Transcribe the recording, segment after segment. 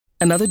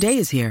Another day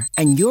is here,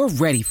 and you're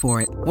ready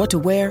for it. What to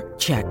wear?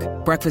 Check.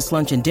 Breakfast,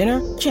 lunch, and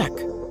dinner? Check.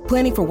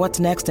 Planning for what's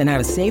next and how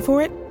to save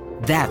for it?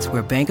 That's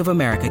where Bank of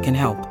America can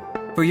help.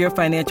 For your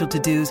financial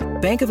to-dos,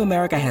 Bank of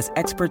America has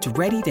experts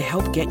ready to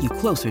help get you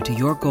closer to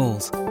your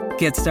goals.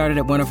 Get started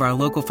at one of our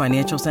local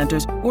financial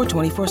centers or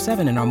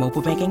 24/7 in our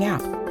mobile banking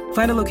app.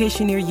 Find a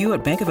location near you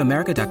at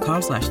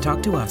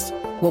bankofamerica.com/talktous.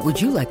 What would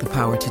you like the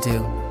power to do?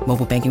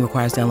 Mobile banking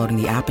requires downloading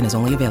the app and is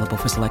only available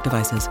for select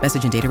devices.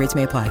 Message and data rates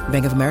may apply.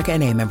 Bank of America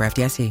N.A., member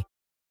FDIC.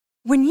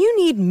 When you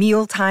need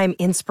mealtime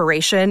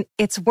inspiration,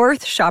 it's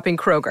worth shopping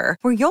Kroger,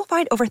 where you'll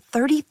find over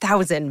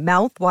 30,000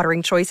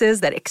 mouth-watering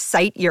choices that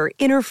excite your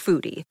inner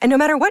foodie. And no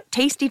matter what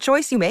tasty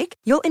choice you make,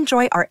 you'll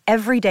enjoy our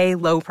everyday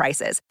low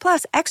prices,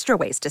 plus extra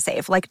ways to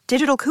save, like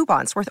digital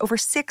coupons worth over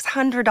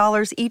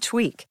 $600 each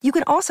week. You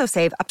can also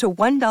save up to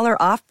 $1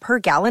 off per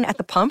gallon at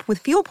the pump with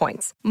fuel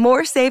points.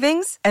 More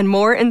savings and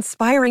more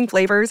inspiring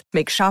flavors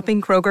make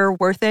shopping Kroger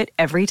worth it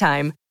every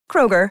time.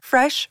 Kroger,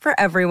 fresh for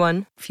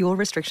everyone. Fuel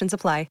restrictions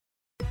apply.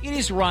 It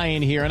is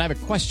Ryan here, and I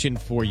have a question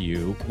for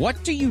you.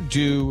 What do you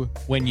do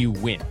when you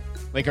win?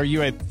 Like, are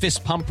you a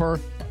fist pumper,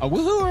 a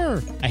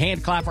woo-hooer, a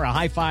hand clapper, a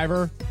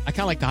high-fiver? I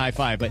kind of like the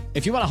high-five, but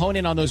if you want to hone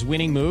in on those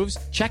winning moves,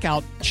 check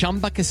out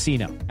Chumba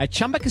Casino. At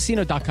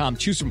ChumbaCasino.com,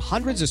 choose from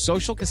hundreds of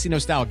social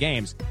casino-style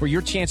games for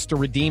your chance to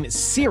redeem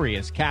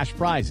serious cash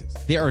prizes.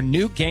 There are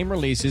new game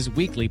releases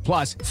weekly,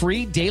 plus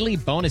free daily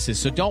bonuses,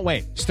 so don't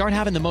wait. Start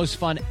having the most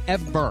fun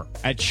ever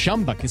at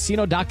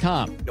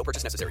ChumbaCasino.com. No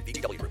purchase necessary.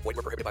 VGW Group. Void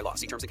where prohibited by law.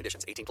 See terms and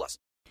conditions. 18+.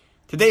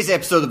 Today's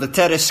episode of the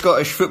Terrace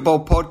Scottish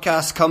Football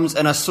Podcast comes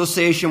in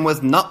association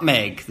with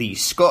Nutmeg, the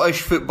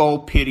Scottish football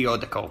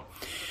periodical.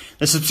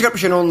 The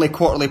subscription-only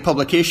quarterly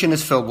publication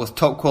is filled with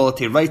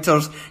top-quality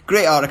writers,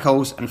 great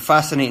articles and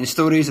fascinating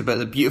stories about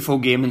the beautiful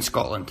game in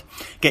Scotland.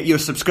 Get your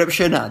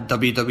subscription at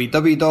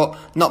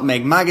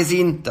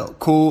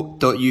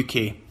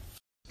www.nutmegmagazine.co.uk.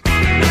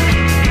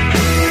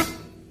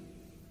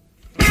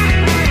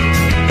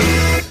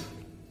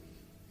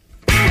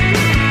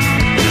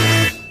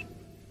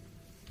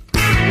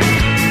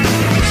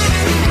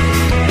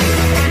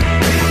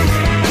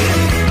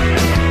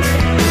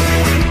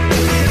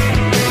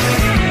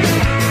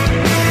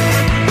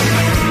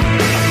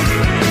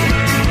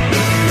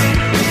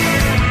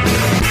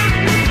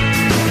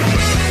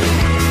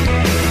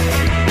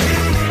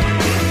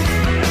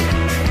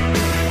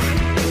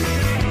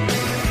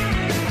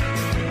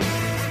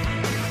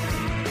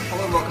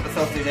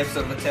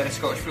 Episode of the Terrace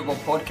Scottish Football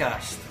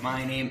Podcast.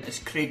 My name is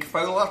Craig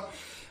Fowler,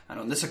 and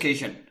on this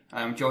occasion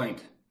I am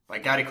joined by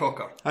Gary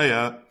Cocker.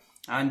 Hiya.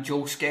 And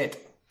Joel Sked.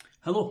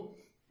 Hello.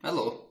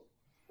 Hello.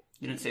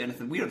 You didn't say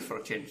anything weird for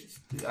a change.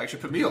 It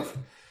actually put me off.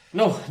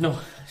 No.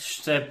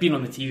 Just being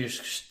on the TV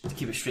just to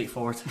keep it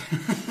straightforward.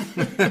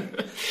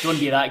 Don't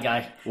be that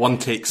guy. One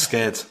take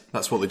Sked.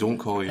 That's what they don't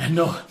call you.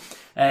 No.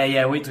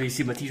 Yeah, wait till you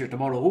see my t-shirt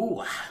tomorrow.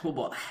 Oh,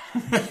 what?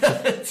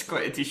 It's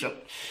quite a t-shirt.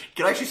 You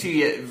can actually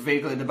see it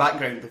vaguely in the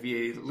background if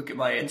you look at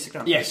my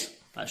Instagram page. Yes,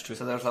 that's true.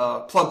 So there's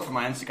a plug for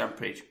my Instagram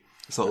page.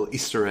 It's a little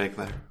Easter egg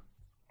there.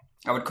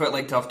 I would quite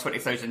like to have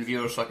 20,000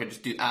 viewers so I could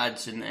just do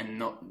ads and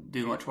not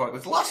do much work.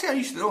 The last thing I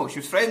used to know, she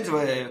was friends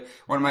with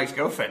one of my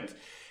ex-girlfriends.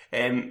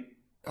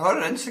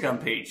 Her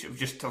Instagram page of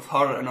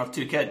her and her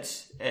two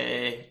kids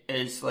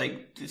is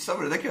like, it's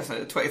something ridiculous,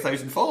 like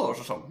 20,000 followers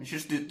or something.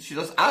 She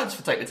does ads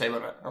for time to time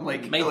on it. I'm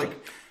like,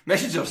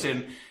 message her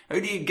saying, how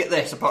do you get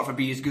this apart from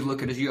being as good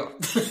looking as you are?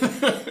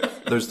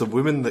 There's the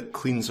woman that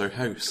cleans her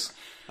house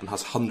and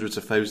has hundreds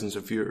of thousands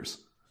of viewers,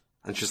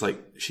 and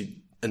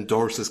she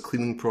endorses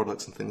cleaning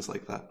products and things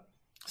like that.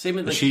 Same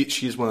with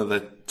she's one of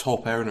the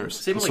top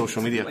earners in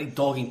social media. Like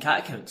dog and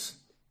cat accounts.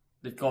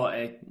 They've got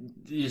they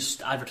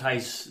just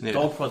advertise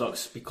dog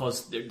products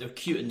because they're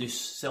cute and do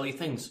silly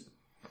things.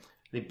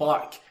 They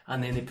bark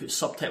and then they put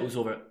subtitles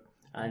over it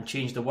and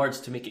change the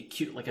words to make it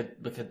cute, like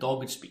a dog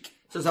would speak.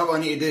 So is that what I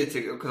need to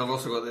do? Because I've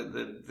also got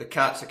the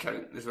cat's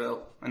account as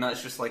well, and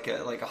that's just like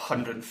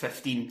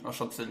 115 or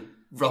something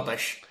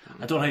rubbish.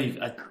 I don't know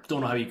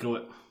how you grow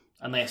it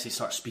unless they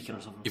start speaking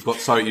or something. You've got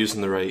to start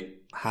using the right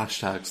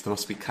hashtags. There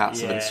must be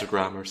cats on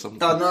Instagram or something.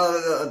 No,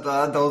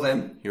 I know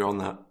them. You're on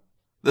that.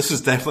 This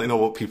is definitely not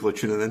what people are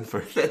tuning in for.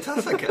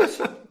 Fantastic,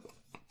 yes.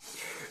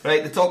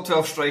 Right, the top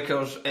 12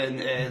 strikers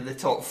in the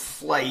top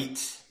flight.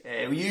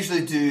 We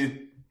usually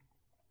do,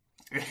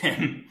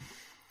 when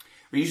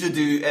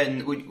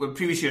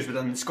previous years we've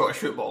done Scottish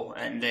football,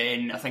 and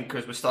then I think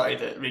because we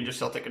started at Rangers,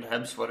 Celtic and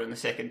Hibs were in the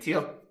second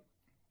tier.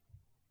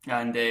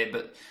 And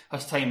but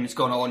as time has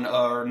gone on,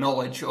 our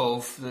knowledge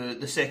of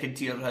the second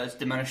tier has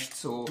diminished.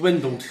 So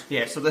dwindled.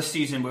 Yeah, so this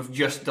season we've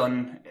just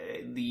done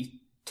the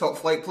top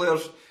flight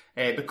players.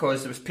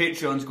 Because there was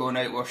Patreons going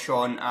out where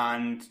Sean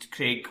and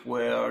Craig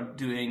were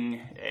doing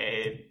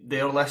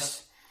their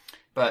lists,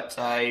 but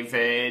I've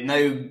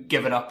now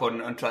given up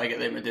on trying to get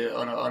them to do it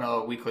on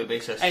a weekly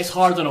basis. It's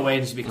hard on a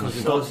Wednesday because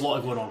there's a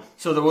lot going on.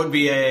 So there won't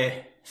be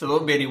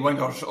any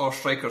wingers or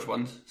strikers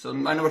ones. So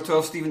my number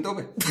 12, Stephen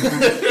Dobie.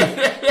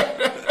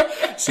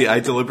 See,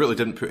 I deliberately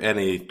didn't put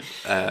any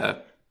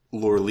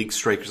lower league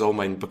strikers on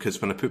mine because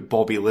when I put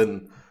Bobby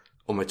Lynn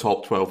on my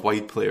top 12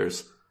 wide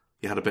players,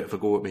 you had a bit of a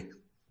go at me.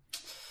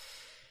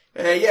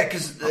 Yeah,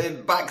 because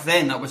back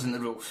then that wasn't the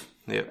rules.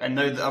 Yeah. And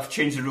now that I've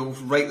changed the rules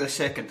right this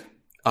second.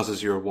 As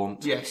is your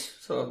want. Yes,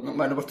 so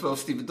my number 12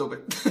 is Stephen Dobie.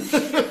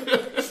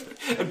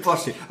 And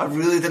plus, I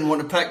really didn't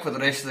want to pick with the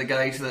rest of the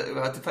guys that we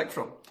had to pick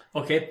from.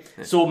 Okay,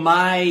 so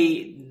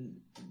my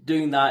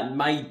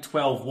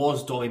 12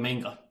 was Dolly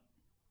Menga.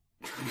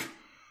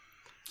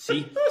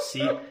 See?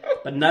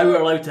 But now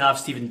we're allowed to have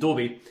Stephen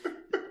Dobie.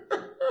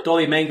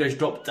 Dolly Menga's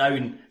dropped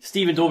down.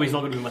 Stephen Dobie's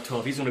not going to be my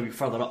 12. He's going to be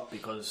further up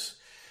because...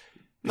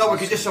 No, we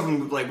could just have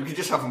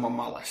him on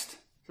my list.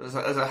 As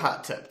a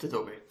hat tip to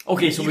Dobie.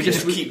 Okay, so we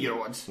just keep your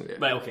ones. Yeah.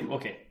 Right,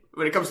 okay.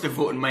 When it comes to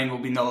voting, mine will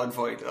be null and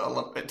void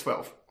at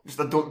 12. Just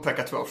I don't pick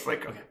a 12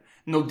 striker. Okay.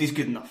 Nobody's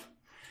good enough.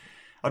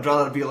 I'd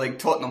rather be like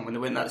Tottenham when they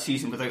went that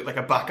season without like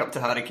a backup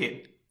to Harry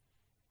Kane.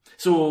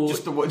 So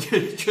just the one,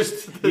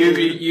 just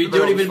you're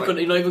not even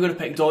going to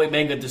pick Dolly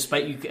Menga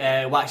despite you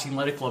waxing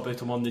lyrical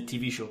about him on the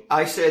TV show.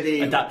 I said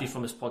adapted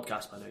from his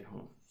podcast, by the way.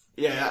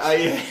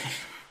 Yeah,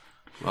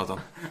 well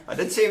done. I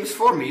did say it was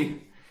for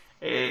me,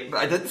 but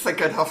I didn't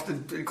think I'd have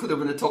to include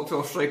him in the top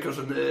 12 strikers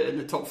in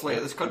the top flight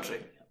of this country.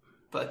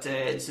 But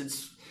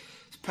it's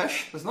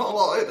pish. There's not a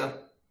lot out there.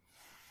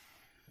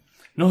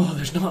 No,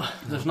 there's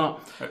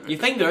not. You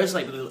think there is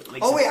like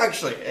oh wait,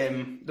 actually,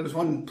 there was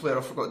one player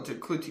I forgot to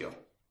include here.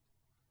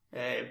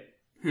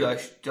 Who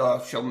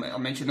I'll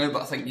mention now,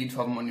 but I think you'd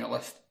have him on your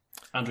list.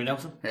 Andrew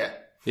Nelson? Yeah.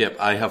 Yep,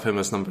 I have him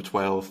as number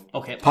 12.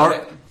 Okay.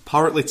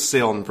 Partly to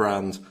stay on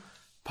brand,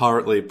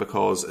 partly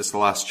because it's the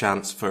last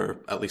chance for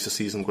at least a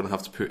season I'm going to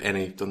have to put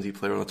any Dundee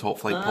player on a top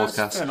flight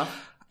podcast. Fair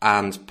enough.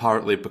 And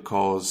partly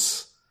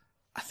because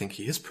I think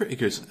he is pretty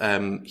good.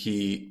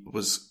 He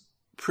was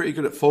pretty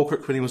good at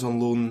Falkirk when he was on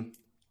loan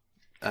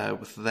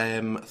with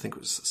them. I think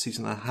it was a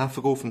season and a half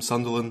ago from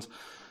Sunderland.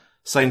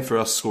 Signed for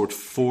us, scored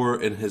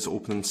 4 in his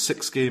opening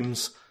 6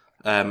 games,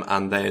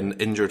 and then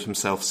injured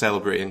himself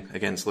celebrating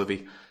against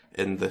Livy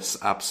in this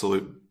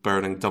absolute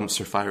burning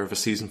dumpster fire of a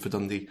season for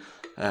Dundee.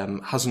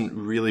 Hasn't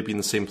really been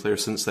the same player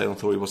since then,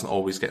 although he wasn't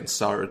always getting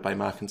started by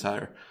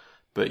McIntyre.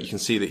 But you can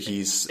see that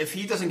he's... If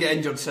he doesn't get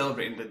injured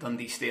celebrating, did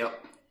Dundee stay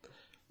up?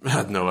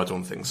 No, I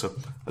don't think so.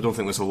 I don't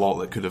think there's a lot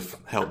that could have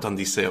helped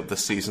Dundee stay up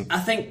this season. I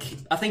think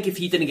if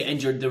he didn't get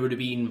injured, there would have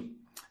been...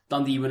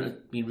 Dundee wouldn't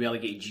have been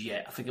relegated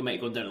yet. I think it might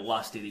have gone down to the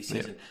last day of the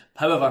season. Yeah.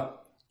 However,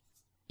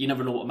 you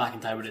never know what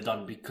McIntyre would have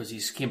done because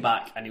he's came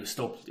back and it was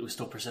still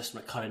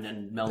persistent with Curran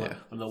and Milner,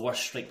 one of the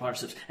worst strike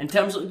partnerships. In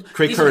terms of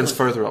Craig Curran's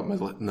further up my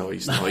list. No,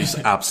 he's not. He's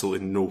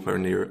absolutely nowhere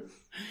near it.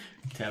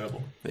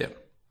 Terrible. Yeah.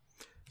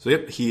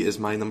 So he is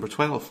my number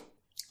 12.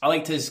 I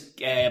liked his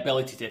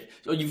ability to...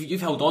 So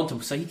you've held on to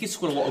him, so he could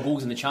score a lot of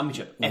goals in the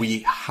Championship. We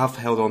have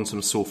held on to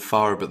him so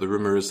far, but the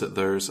rumour is that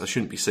I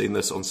shouldn't be saying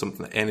this on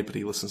something that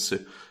anybody listens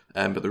to,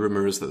 but the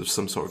rumour is that there's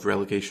some sort of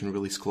relegation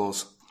release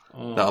clause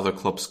that other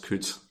clubs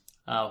could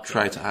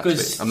try to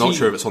activate. I'm not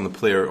sure if it's on the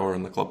player or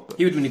on the club. But.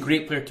 He would have been a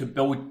great player to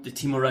build the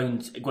team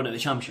around going to the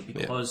Championship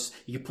because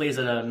he could play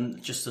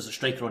just as a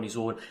striker on his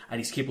own, and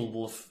he's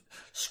capable of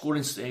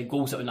scoring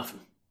goals out of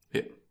nothing.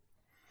 Yeah.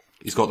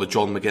 He's got the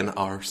John McGinn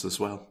arse as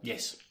well.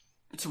 Yes.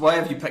 So why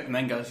have you picked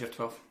Menga as your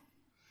 12?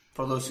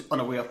 For those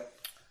unaware.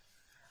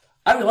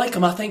 I really like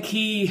him. I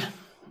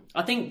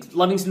think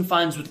Livingston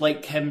fans would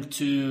like him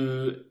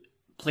to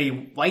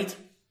play wide,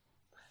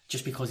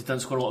 just because he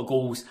doesn't score a lot of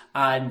goals,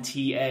 and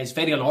he is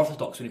very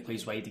unorthodox when he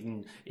plays wide.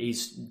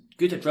 He's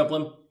good at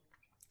dribbling,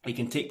 he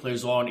can take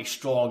players on, he's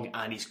strong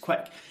and he's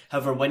quick.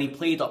 However, when he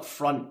played up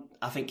front,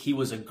 I think he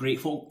was a great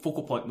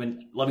focal point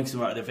when Livingston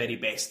were at their very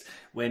best,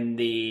 when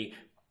they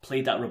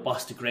played that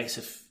robust,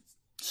 aggressive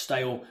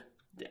style.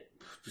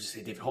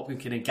 David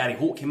Hopkins and Gary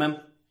Holt came in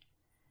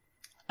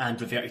and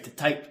reverted to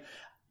type.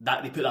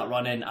 That they put that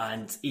run in,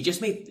 and he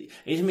just made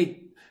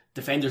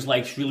defenders'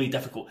 lives really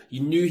difficult. You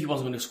knew he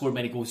wasn't going to score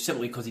many goals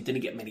simply because he didn't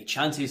get many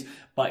chances,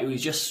 but it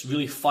was just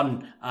really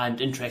fun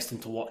and interesting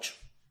to watch.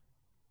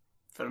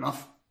 Fair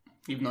enough.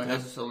 Even though he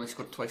has only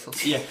scored twice all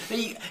season.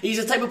 Yeah, he's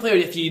the type of player,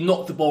 if you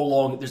knock the ball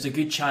long, there's a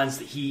good chance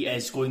that he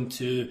is going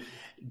to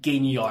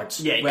gain yards.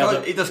 Yeah,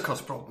 he does cause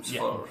problems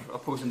for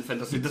opposing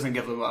defenders. He doesn't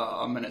give them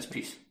a minute's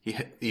peace.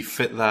 He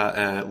fit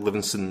that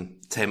Livingston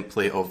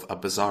template of a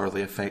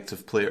bizarrely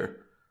effective player.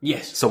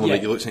 Yes. Someone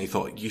that you looked at and you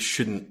thought, you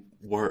shouldn't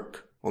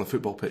work on a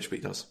football pitch, but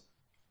he does.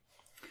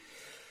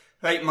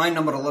 Right, my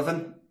number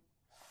 11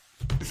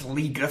 is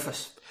Leigh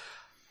Griffiths.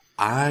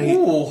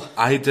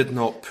 I did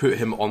not put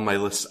him on my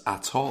list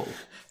at all.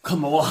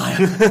 Come on.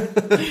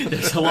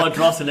 There's a lot of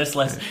dross in this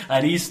list,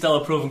 and he's still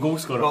a proven goal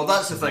scorer. Well,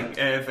 that's the thing.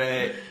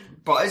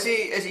 But is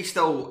he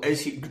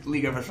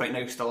Leigh Griffiths right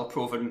now still a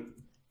proven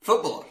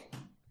footballer?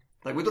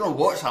 Like, we don't know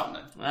what's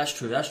happening. That's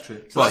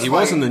true. So he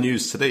was in the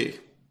news today,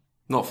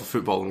 not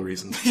for footballing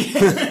reasons.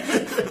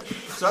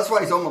 So that's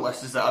why he's on the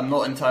list, is that I'm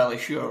not entirely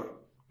sure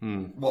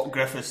what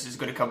Griffiths is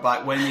going to come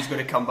back, when he's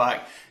going to come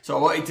back. So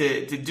I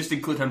wanted to just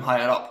include him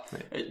higher up.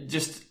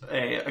 Just,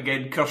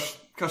 again,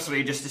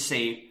 cursory just to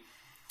say,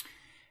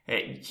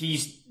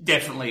 He's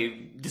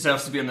definitely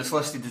deserves to be on this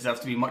list. He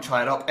deserves to be much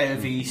higher up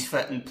if he's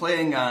fit and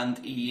playing, and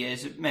he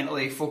is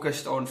mentally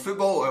focused on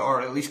football,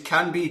 or at least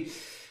can be.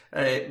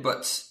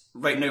 But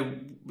right now,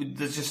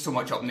 there's just so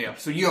much up in the air.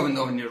 So you haven't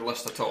on your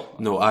list at all?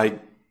 No, I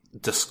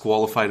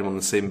disqualified him on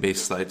the same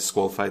basis that I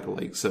disqualified the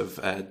likes of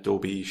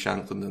Dobie,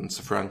 Shankland and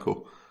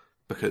Safranco,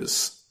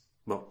 because,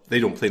 well, they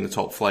don't play in the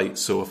top flight,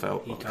 so I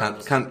felt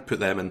can't put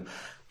them in.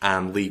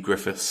 And Lee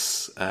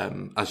Griffiths,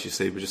 as you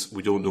say,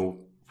 we don't know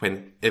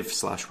when he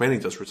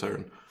does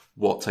return,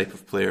 what type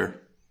of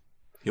player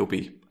he'll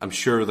be. I'm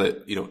sure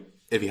that,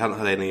 if he hadn't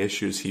had any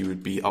issues, he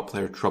would be up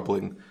there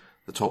troubling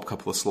the top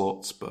couple of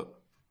slots, but...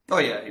 Oh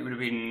yeah, he would have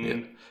been...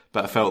 Yeah.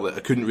 But I felt that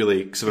I couldn't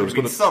really... Because if I was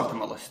going to... third on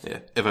my list. Yeah,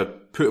 if I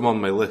put him on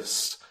my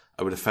list,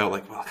 I would have felt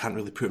like, I can't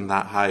really put him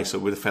that high, so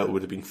I would have felt it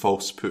would have been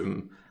false to put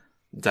him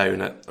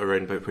down at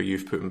around about where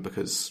you've put him,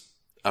 because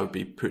I would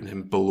be putting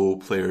him below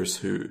players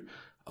who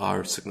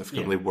are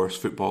significantly worse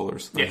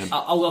footballers than him.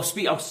 I'll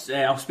speak to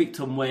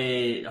him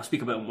I'll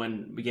speak about him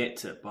when we get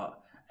to it, but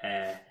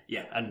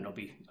and I'll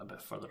be a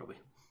bit further away.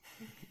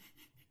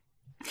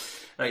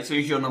 Right, so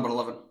who's your number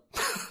 11?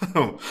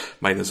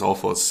 Mine is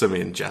awful. It's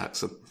Simeon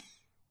Jackson.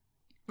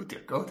 Oh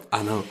dear God!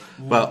 I know.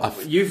 Well,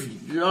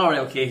 you're all right.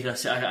 Okay,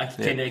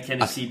 I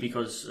kind of see,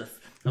 because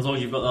as long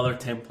as you've got the other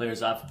 10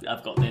 players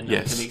I've got, then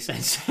it can make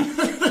sense.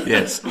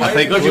 Yes, I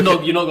think because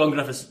you're not going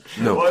Griffiths.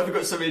 No. Why have you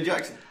got Simeon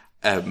Jackson?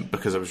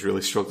 Because I was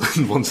really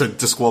struggling once I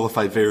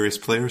disqualified various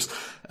players.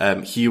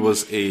 He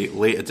was a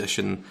late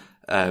addition.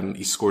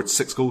 He scored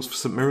 6 goals for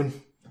St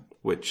Mirren,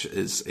 which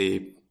is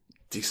a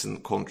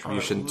decent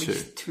contribution at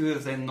least 2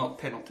 of them not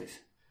penalties.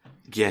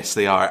 Yes,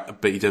 they are,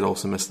 but he did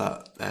also miss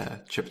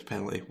that chipped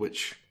penalty,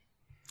 which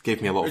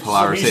gave me a lot of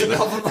hilarity.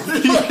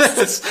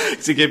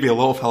 Yes, he gave me a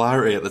lot of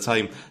hilarity at the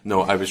time.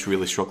 No, I was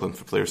really struggling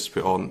for players to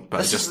put on, but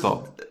I just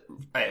thought...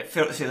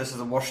 fair to say this is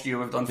the worst year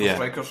we've done for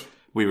strikers.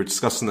 We were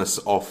discussing this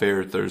off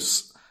air.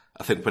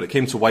 I think when it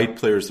came to wide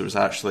players,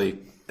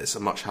 it's a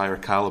much higher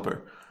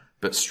calibre,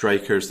 but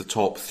strikers, the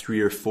top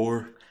 3 or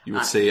 4, you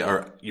would say,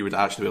 you would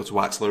actually be able to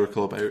wax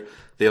lyrical about.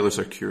 The others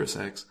are curious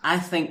eggs. I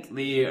think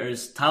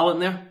there's talent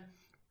there,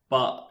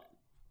 but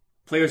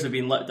players have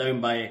been let down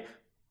by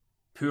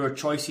poor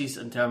choices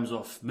in terms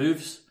of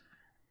moves,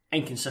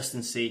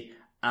 inconsistency,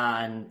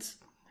 and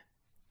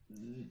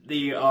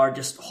they are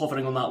just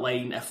hovering on that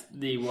line. If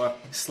they were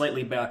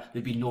slightly better,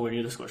 they'd be nowhere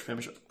near the Scottish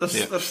Premiership.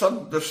 There's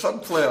some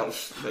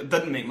players that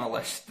didn't make my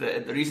list.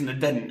 The reason they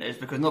didn't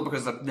is not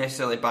because they're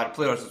necessarily bad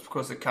players, it's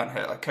because they can't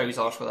hit a cow's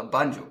arse with a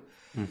banjo.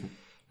 Mm-hmm.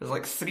 There's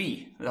like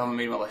 3 that haven't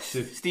made my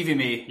list. Stevie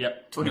May,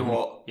 Tony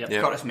Watt,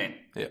 Curtis Main.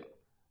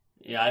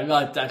 Yeah, I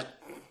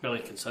really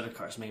consider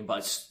Curtis Main, but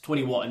it's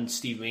Tony Watt and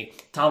Steve May.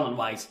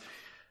 Talent-wise,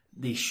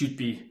 they should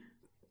be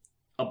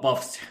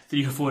above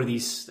 3 or 4 of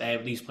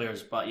these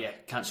players, but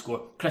can't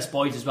score. Chris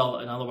Boyd as well,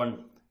 another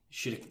one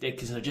should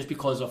consider, just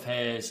because of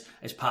his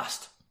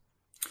past.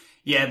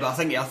 Yeah, but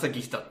I think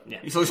he's done. Yeah.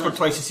 He's only scored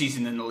twice a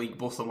season in the league.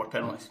 Both of them were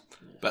penalties.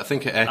 But I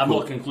think it echoes... I'm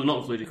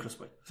not including Chris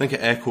Boyd. I think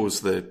it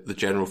echoes the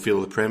general feel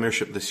of the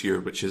Premiership this year,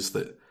 which is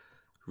that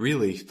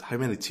really, how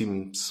many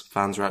teams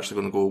fans are actually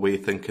going to go away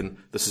thinking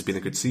this has been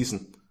a good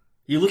season?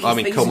 You look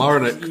at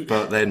Kilmarnock,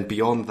 but then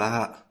beyond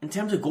that, in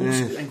terms of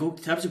goals,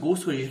 goal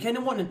scoring, you're kind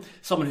of wanting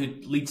someone who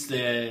leads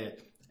the,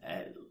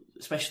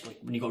 especially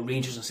when you got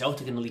Rangers and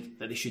Celtic in the league,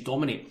 that they should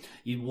dominate.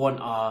 You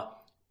want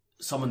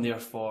someone there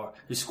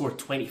who scored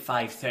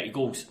 25, 30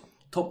 goals.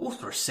 Top goal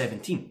scorer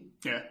 17.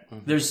 Yeah,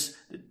 there's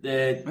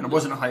it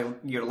wasn't a high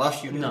year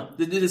last year. No,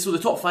 so the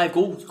top 5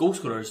 goal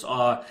scorers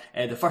are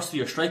the first 3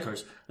 are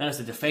strikers, then it's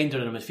the defender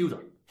and a midfielder,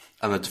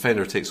 and the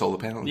defender takes all the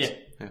penalties.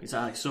 Yeah.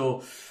 Exactly.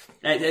 So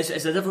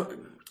it's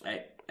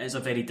a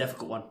very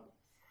difficult one.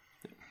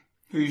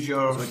 Who's your?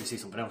 I was going to say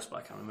something else, but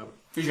I can't remember.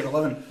 Who's your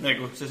 11? There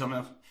you go. Say something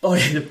else. Oh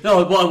yeah.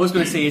 No, what I was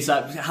going to say is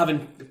that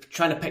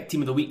trying to pick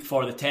team of the week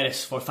for the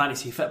terrace for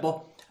fantasy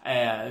football,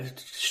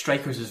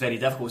 strikers is very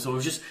difficult. So it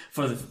was just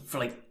for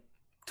like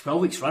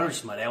 12 weeks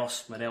runners,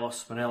 Morelos.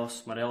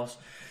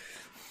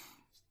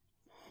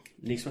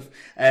 Naismith.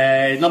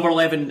 Number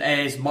 11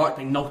 is Mark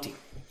McNulty.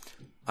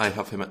 I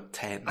have him at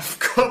 10. I've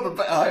got him a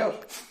bit higher.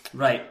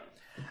 Right.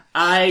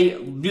 I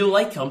really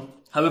like him,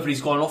 however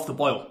he's gone off the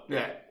boil.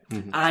 Yeah.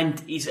 Mm-hmm.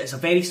 And it's a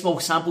very small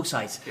sample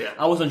size. Yeah.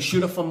 I was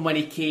unsure of him when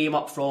he came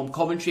up from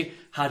Coventry,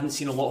 hadn't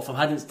seen a lot of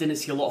him, didn't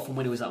see a lot of him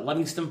when he was at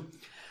Livingston.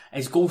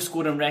 His goal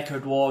scoring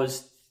record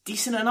was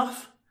decent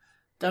enough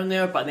down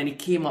there, but then he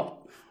came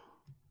up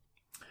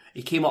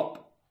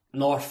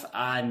north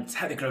and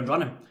hit the ground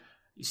running.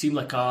 He seemed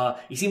like a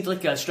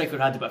striker who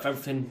had a bit of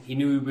everything. He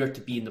knew where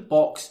to be in the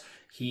box.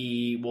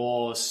 He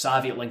was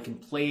savvy at linking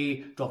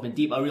play, dropping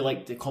deep. I really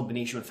liked the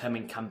combination with him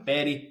and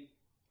Canberry,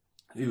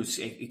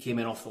 he came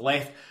in off the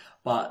left.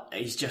 But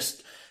he's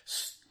just,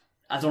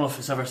 I don't know if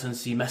it's ever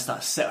since he missed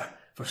that sitter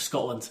for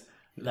Scotland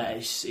that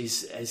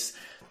his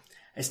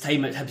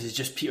time at Hibs has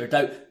just petered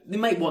out. They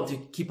might want to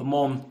keep him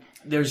on.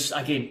 There's,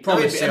 again,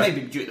 probably... It may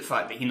be due to the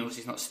fact that he knows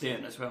he's not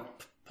staying as well.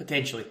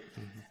 Potentially.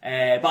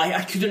 But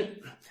I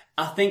couldn't.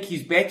 I think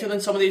he's better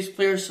than some of these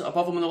players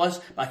above him on the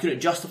list, but I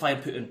couldn't justify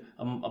putting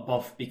him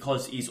above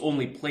because he's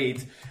only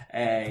played.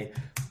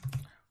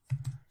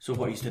 So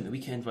what he's doing the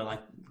weekend while I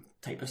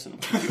type this in?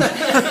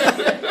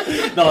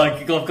 No,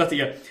 I've got to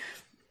hear.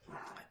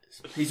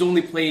 He's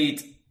only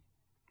played.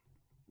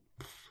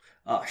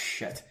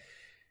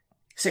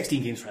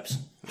 16 games for Hibs.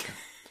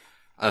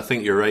 I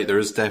think you're right. There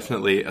is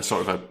definitely a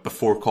sort of a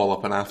before call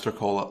up and after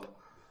call up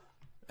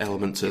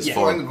element to his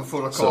form. The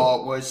before the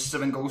call up was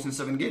 7 goals in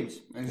 7 games,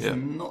 and he's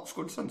not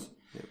scored since.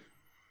 Yeah.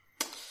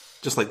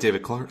 Just like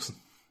David Clarkson.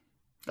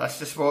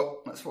 That's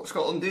what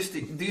Scotland does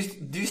to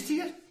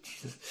you.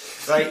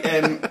 Jesus.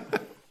 Right,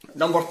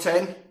 number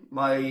 10.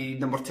 My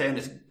number 10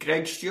 is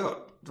Greg Stewart.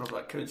 I don't know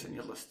if that counts in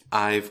your list.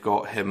 I've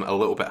got him a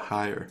little bit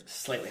higher.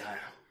 Slightly higher.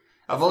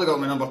 I've only got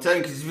my number 10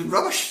 because he's been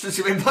rubbish since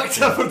he went back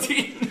to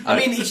Aberdeen. I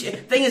mean, the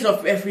thing is,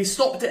 if we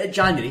stopped it at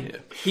January,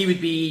 he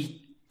would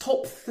be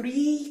top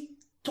 3,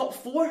 top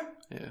 4.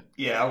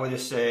 Yeah, I would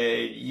just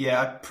say,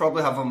 I'd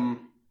probably have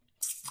him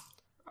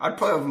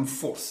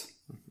 4th.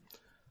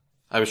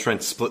 I was trying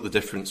to split the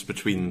difference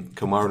between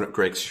Kilmarnock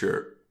Greg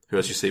Stewart, who,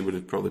 as you say, would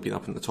have probably been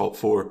up in the top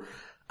 4,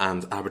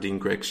 and Aberdeen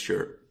Greg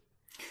Stewart,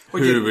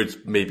 who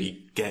would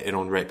maybe get in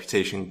on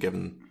reputation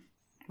given.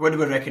 What do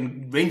we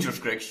reckon Rangers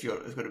Greg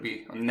Stewart is going to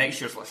be on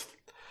next year's list?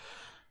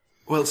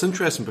 Well, it's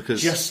interesting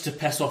because... Just to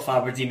piss off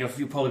Aberdeen,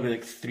 you'll probably be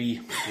like 3.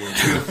 2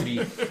 or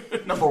 3.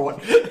 Number 1.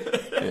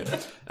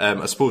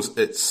 I suppose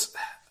it's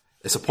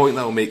a point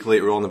that I'll make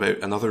later on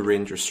about another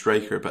Rangers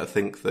striker, but I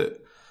think that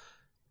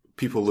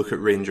people look at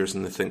Rangers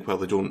and they think, well,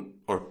 they don't...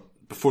 Or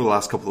before the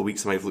last couple of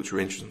weeks, I might have looked at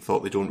Rangers and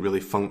thought they don't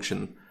really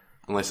function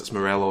unless it's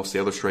Morelos. The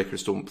other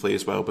strikers don't play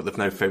as well, but they've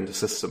now found a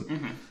system.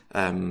 Mm-hmm.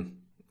 And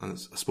I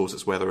suppose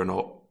it's whether or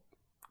not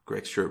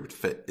Greg Stewart would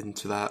fit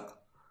into that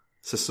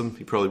system.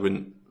 He probably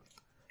wouldn't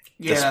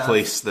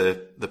displace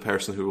the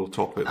person who we'll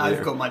talk about later.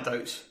 I've got my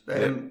doubts.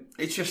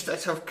 It's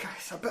a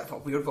bit of a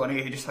weird one,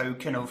 just how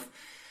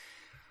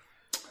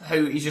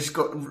he just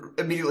got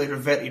immediately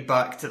reverted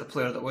back to the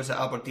player that was at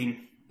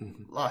Aberdeen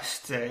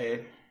last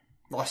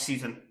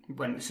season,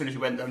 as soon as he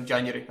went there in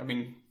January. I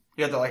mean,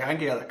 he had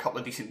a couple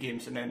of decent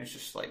games, and then it's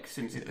just like, as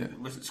soon as he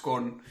wasn't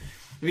scoring,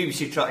 the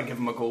BBC tried to give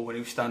him a goal when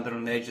he was standing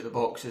on the edge of the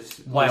box.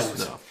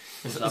 Wild.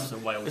 It's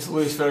absolutely wild. As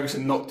Lewis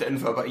Ferguson knocked it in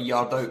for about a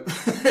yard out.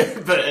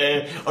 But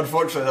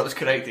unfortunately that was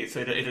corrected, so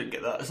he didn't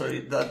get that. So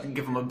that didn't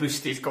give him a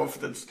boost to his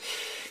confidence.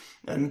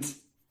 And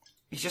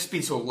he's just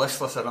been so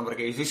listless a number of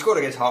games. He scored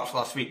against Hearts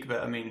last week,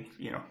 but I mean,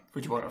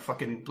 would you want a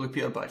fucking Blue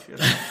Peter badge? So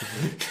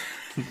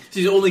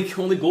he's the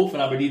only goal for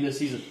Aberdeen this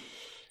season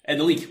in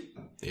the league.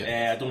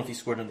 I don't know if he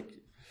scored in the...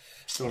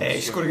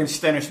 he scored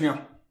against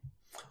Stenhousemuir.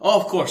 Oh,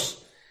 of course.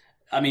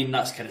 I mean,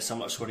 that's kind of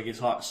similar to scored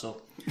against Hearts,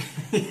 so...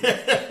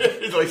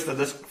 At least in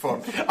this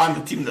form. And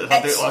the team that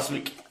had it last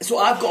week. So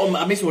I've got him...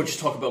 I may as well just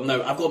talk about him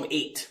now. I've got him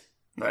 8.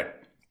 Right.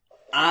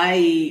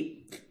 I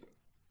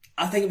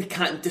think we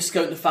can't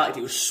discount the fact that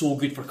he was so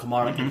good for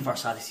Kilmarnock in the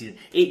first half of the season.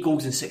 8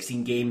 goals in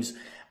 16 games.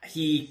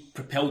 He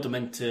propelled them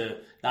into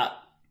that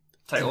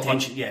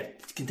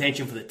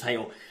contention for the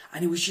title.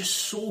 And he was just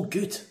so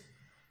good.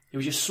 He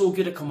was just so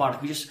good at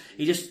Kilmarnock.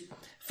 He just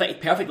fitted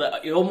perfectly.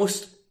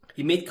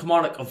 He made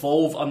Kilmarnock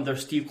evolve under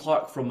Steve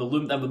Clarke from the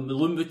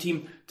Lumbu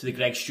team to the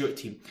Greg Stewart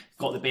team.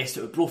 Got the best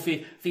out of Brophy.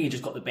 I think he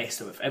just got the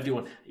best out of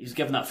everyone. He was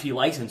given that free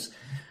licence.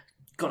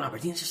 Got an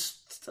Aberdeen,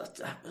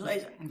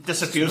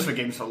 disappears for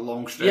games for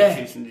long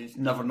stretches and you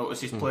never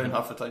notice he's playing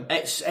half the time.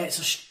 I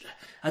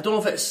don't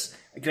know if it's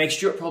a Greg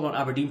Stewart problem or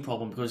an Aberdeen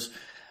problem, because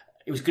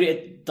he was great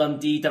at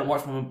Dundee, didn't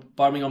work for him in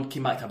Birmingham,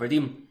 came back to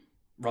Aberdeen,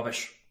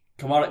 rubbish.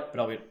 Kilmarnock,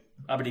 brilliant.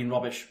 Aberdeen,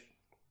 rubbish.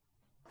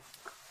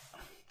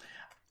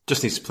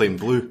 Just needs to play in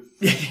blue.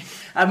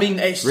 I mean,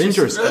 it's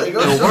Rangers,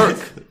 it'll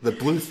work. The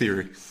blue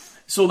theory.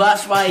 So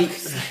that's why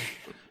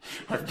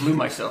I blew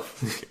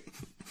myself.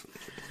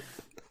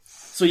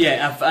 So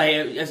yeah,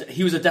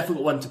 he was a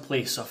difficult one to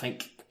place. So I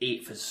think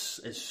 8th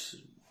is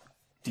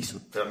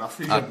decent. Fair enough.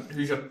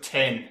 Who's your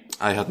 10?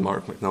 I had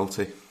Mark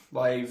McNulty.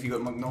 Why have you got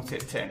McNulty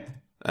at 10?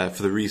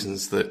 For the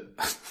reasons that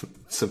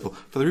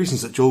for the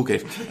reasons that Joel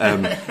gave.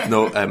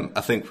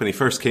 I think when he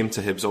first came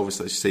to Hibs,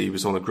 obviously, as you say, he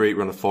was on a great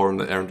run of form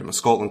that earned him a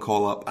Scotland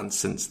call-up, and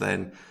since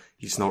then,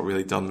 he's not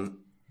really done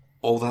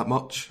all that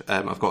much.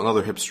 I've got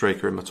another Hibs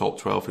striker in my top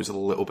 12 who's a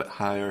little bit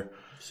higher,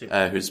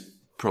 who's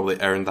probably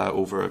earned that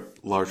over a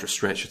larger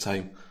stretch of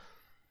time.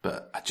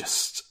 But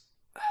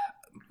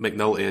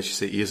McNulty, as you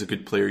say, he is a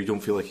good player. You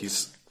don't feel like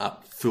he's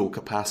at full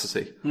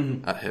capacity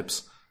at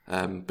Hibs,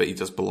 but he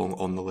does belong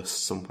on the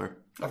list somewhere.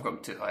 I've got him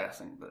too high, I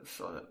think, but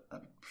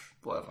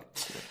whatever.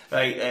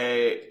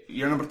 Right,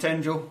 your number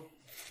 10, Joe?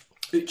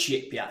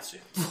 Uche Ikpeazu.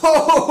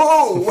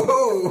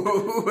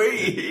 Whoa!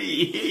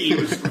 Hey,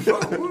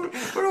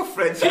 we're all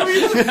friends here.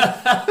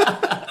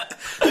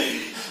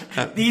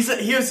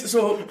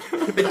 So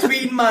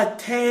between my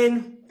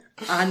 10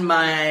 and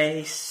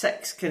my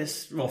 6,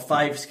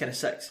 5 is kind of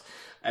 6.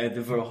 They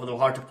were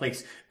hard to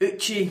place.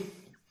 Uche,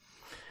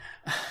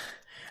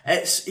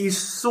 he's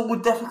so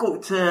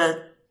difficult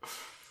to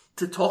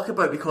talk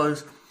about,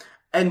 because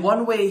In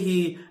one way,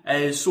 he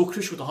is so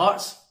crucial to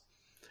Hearts.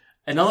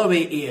 Another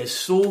way, he is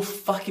so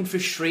fucking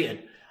frustrating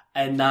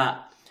in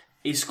that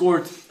he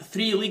scored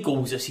 3 league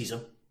goals this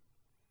season.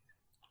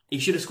 He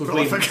should have scored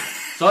Prolific.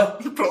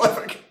 Sorry?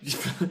 Prolific.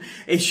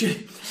 he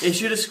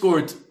should have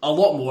scored a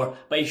lot more,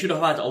 but he should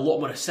have had a lot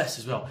more assists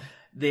as well.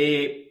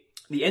 The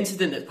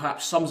incident that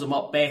perhaps sums him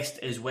up best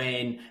is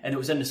when, and it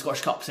was in the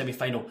Scottish Cup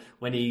semi-final,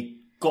 when he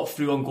got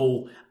through on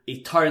goal,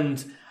 he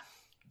turned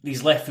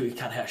his left foot, he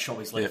can't hit a shot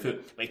with his left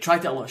foot, but he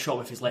tried to hit a shot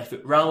with his left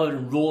foot, rather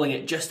than rolling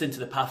it just into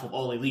the path of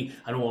Ollie Lee.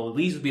 I know Ollie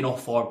Lee's been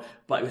off form,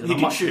 but it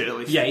was shoot at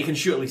least. Yeah, he can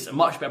shoot at least, a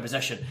much better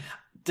position.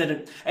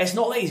 It's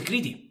not that he's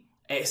greedy,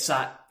 it's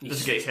that he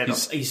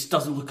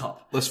doesn't look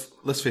up.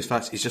 Let's face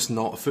facts, he's just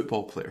not a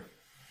football player.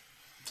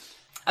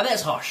 I think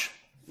it's harsh.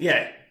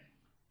 Yeah.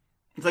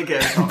 But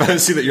I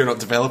see that you're not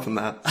developing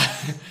that.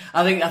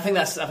 I think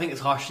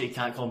it's harsh that you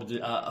can't call him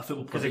a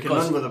football player. Because he can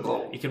run with the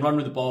ball. He can run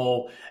with the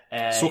ball.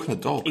 So can a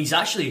dog. His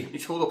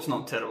hold-up's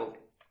not terrible.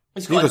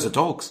 Neither does a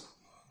dog's.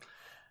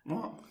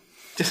 What?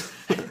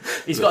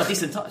 He's got a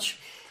decent touch.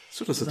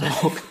 So does a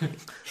dog.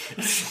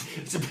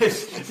 It's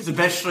the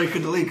best striker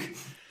in the league.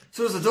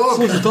 So does a dog.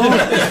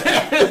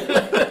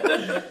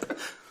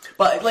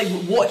 But like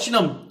watching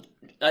him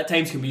at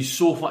times can be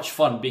so much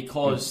fun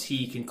because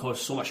he can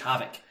cause so much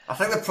havoc. I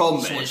think the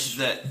problem is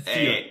that,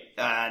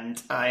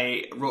 and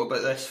I wrote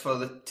about this for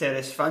the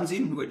Terrace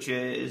fanzine, which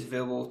is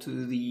available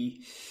to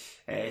the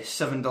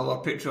 $7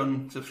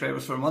 Patreon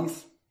subscribers for a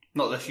month.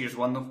 Not this year's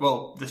one, though.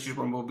 Well, this year's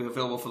one will be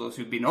available for those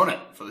who've been on it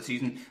for the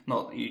season.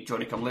 Not you,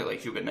 Johnny come lately,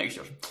 you'll get next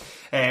year's.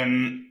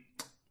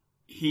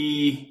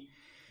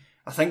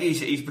 I think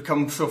he's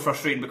become so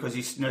frustrating because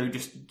he's now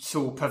just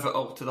so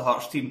pivotal to the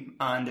Hearts team,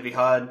 and if he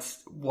had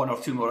 1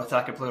 or 2 more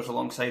attacking players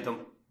alongside him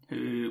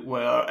who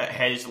were at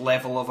his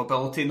level of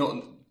ability,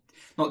 not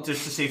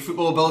just to say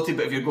football ability,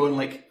 but if you're going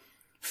like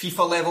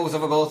FIFA levels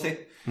of ability,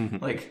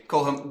 like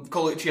call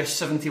Uche a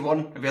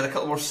 71, if you had a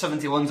couple more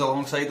 71s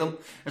alongside them,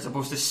 as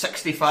opposed to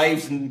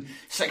 65s and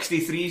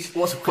 63s.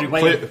 What's Craig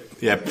White?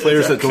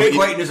 Players that don't. Craig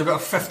White is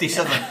about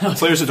 57.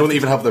 Players that don't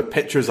even have their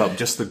pictures up,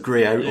 just the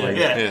grey outline.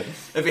 Yeah.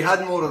 If he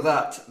had more of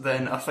that,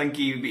 then I think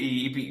he'd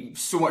be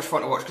so much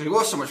fun to watch, because he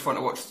was so much fun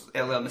to watch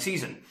earlier in the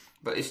season.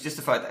 But it's just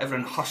the fact that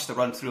everyone has to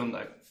run through him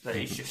now. That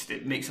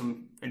it makes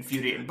him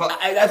infuriating. But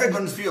everyone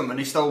runs through him and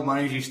he still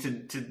manages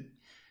to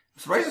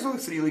surprise us only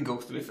 3 league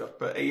goals, to be fair.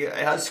 But he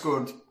has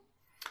scored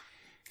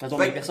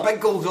big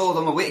goals, all of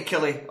them, away to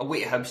Killie,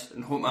 away to Hibs,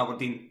 and home to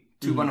Aberdeen.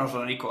 2 winners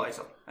and an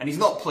equaliser. And he's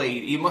not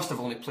played, he must have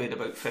only played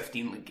about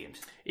 15 league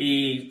games.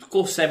 He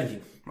goes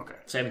 17. Okay.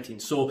 17.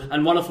 So,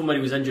 and one of them when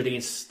he was injured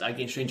against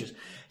Rangers.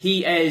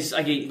 He is,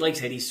 again, like I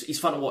said, he's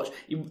fun to watch.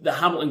 The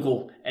Hamilton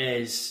goal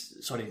is,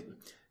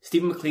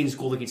 Stephen McLean's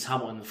goal against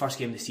Hamilton in the first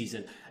game of the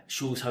season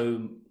shows how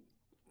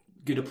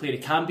good a player he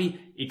can be.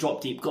 He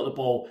dropped deep, got the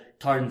ball,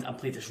 turned and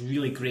played this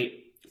really great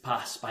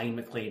pass behind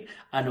McLean,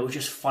 and it was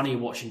just funny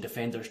watching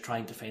defenders try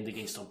and defend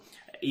against him.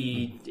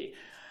 He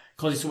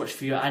causes so much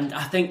fear, and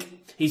I think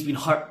he's been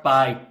hurt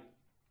by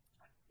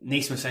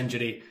Naismith's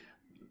injury,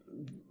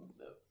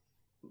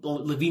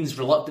 Levine's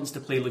reluctance to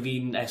play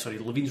McLean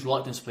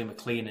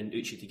and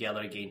Uche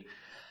together again.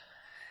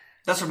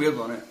 That's a weird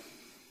one, isn't it?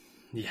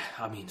 Yeah,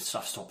 I mean, I've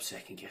stopped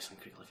second guessing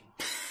Craig Levine.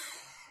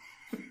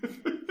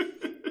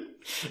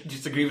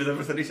 Just agree with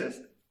everything he says?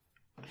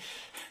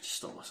 Just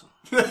stop listening.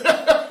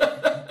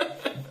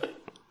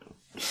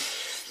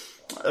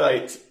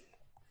 Right.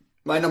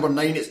 My number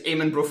 9 is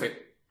Eamon Brophy.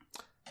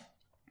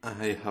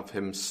 I have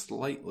him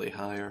slightly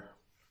higher.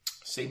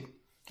 Same.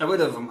 I would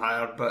have him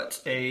higher, but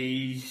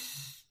he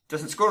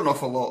doesn't score an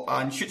awful lot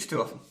and shoots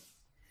too often.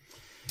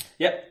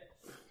 Yep.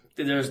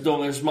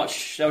 There's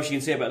much else you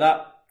can say about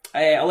that.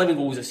 11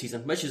 goals this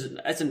season, which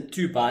isn't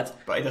too bad.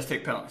 But he does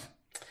take penalties.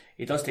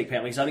 He does take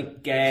penalties. I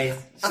think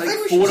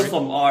 4 of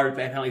them are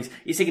penalties.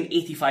 He's taken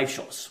 85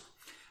 shots.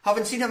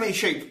 Haven't seen so many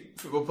shite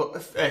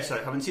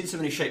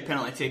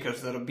penalty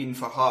takers there have been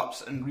for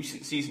Hearts in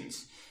recent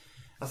seasons.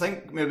 I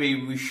think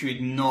maybe we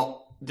should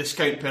not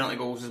discount penalty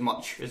goals as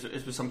much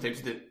as we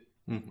sometimes do.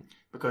 Mm-hmm.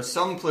 Because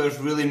some players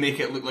really make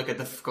it look like a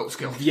difficult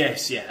skill.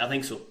 Yes, yeah, I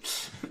think so.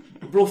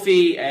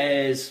 Brophy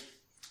is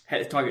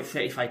hit the target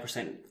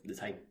 35% of the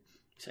time.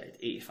 He's hit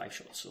 85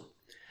 shots, so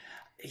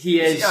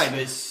he is. Yeah,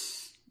 but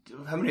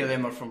how many of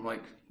them are from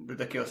like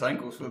ridiculous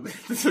angles where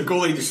the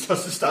goalie just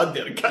has to stand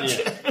there and catch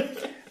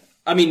it?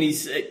 I mean,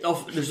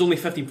 there's only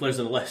 15 players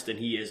on the list, and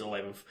he is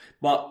 11th.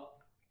 But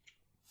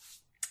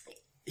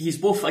he's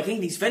both,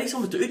 again, he's very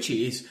similar to Uche.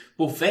 He's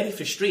both very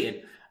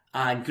frustrating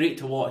and great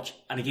to watch.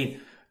 And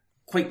again,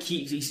 quite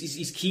key.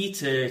 He's key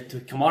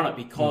to Kilmarnock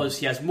because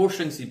he has more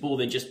strings to the bow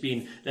than just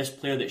being this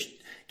player that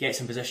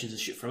gets in positions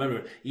and shoot from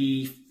everywhere.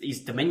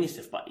 He's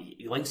diminutive, but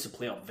he likes to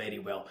play up very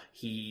well.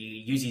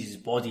 He uses his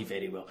body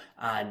very well,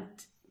 and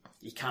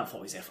he can't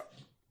fault his effort.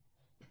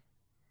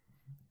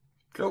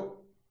 Cool.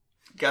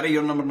 Gary,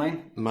 your number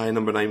 9? My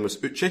number 9 was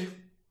Uche.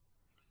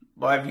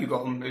 Why have you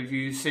got him? Have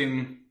you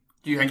seen?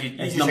 Do you think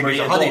he's number 8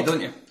 Huddy, don't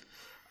you?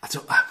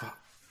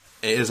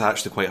 It is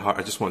actually quite hard.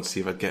 I just want to see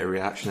if I'd get a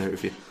reaction out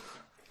of you.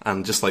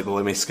 And just like the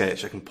Lemmy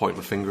sketch, I can point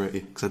my finger at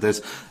you, because I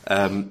did.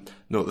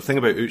 No, the thing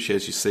about Uche,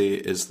 as you say,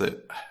 is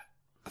that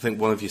I think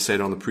one of you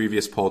said on the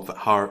previous pod that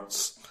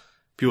Hearts,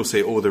 people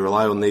say, they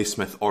rely on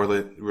Naismith or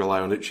they rely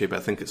on Uche, but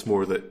I think it's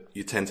more that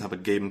you tend to have a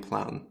game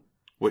plan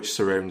which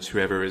surrounds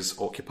whoever is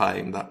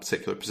occupying that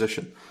particular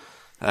position.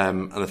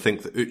 And I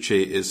think that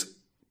Uche is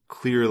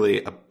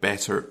clearly a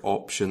better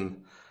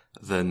option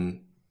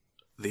than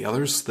the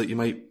others that you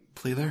might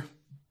play there.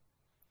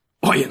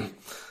 Ian!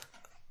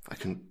 I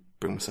couldn't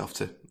bring myself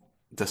to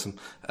diss him.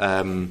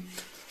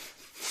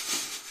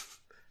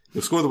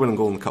 He'll score the winning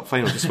goal in the cup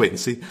final, just wait and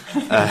see.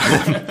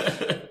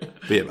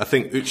 But yeah, I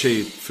think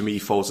Uche, for me,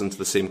 falls into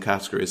the same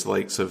category as the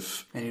likes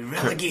of... And he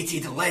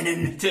relegated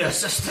Lennon to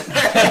assistant.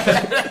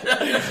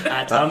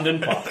 At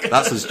Hampden Park.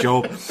 That's his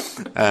job.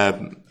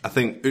 I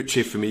think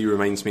Uche, for me,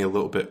 reminds me a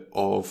little bit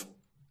of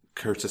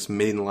Curtis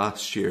Main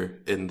last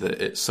year, in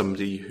that it's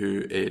somebody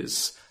who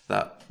is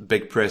that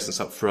big presence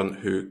up front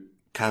who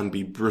can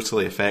be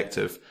brutally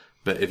effective,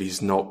 but if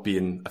he's not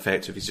being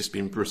effective, he's just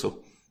being brutal.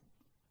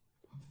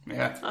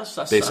 Yeah, that's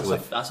a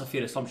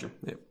fair assumption.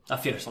 Yep. A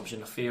fair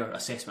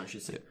assessment, I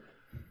should say. Yep.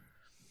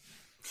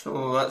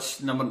 So that's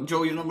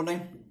Joe, you're number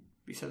 9?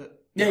 You said it?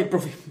 Yeah,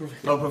 Brophy.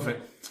 Oh, Brophy.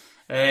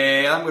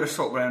 I'm going to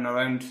swap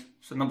around.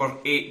 So number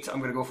 8, I'm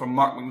going to go for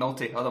Mark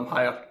McNulty. I had him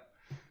higher,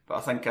 but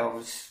I think I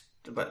was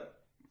a bit...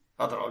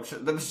 I don't know,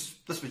 this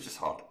was just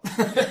hard.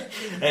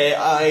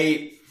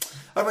 I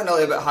went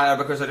a bit higher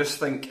because I just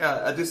think...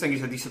 I do think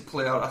he's a decent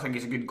player. I think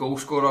he's a good goal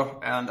scorer,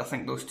 and I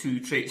think those two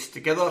traits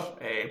together...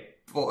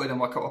 voted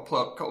him a couple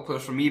of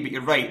players for me, but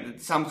you're right,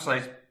 the sample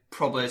size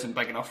probably isn't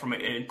big enough for me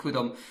to include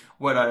him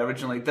where I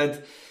originally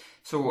did,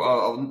 so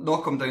I'll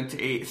knock him down to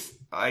 8th.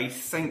 I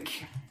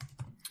think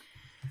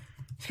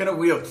it's kind of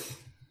weird.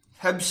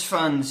 Hibs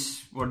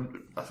fans were,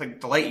 I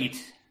think, delighted.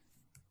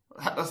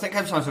 I think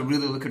Hibs fans were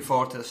really looking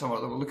forward to the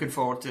summer. They were looking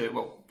forward to, they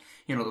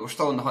were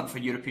still in the hunt for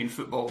European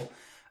football,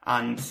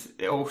 and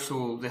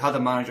they had a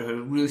manager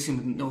who really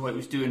seemed to know what he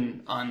was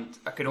doing, and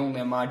I can only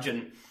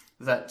imagine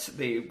that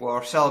they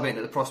were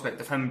celebrating the prospect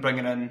of him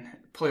bringing in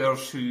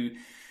players who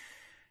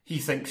he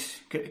thinks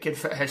could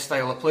fit his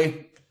style of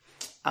play.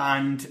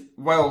 And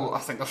while I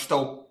think they're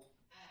still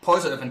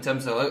positive in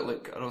terms of the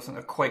outlook, I don't think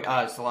they're quite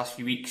as the last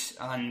few weeks.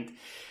 And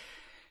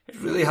it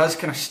really has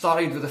kind of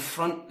started with the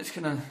front. It's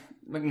kind of,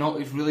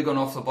 McNulty's really gone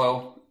off the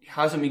boil. He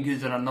hasn't been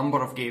good in a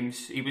number of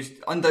games. He was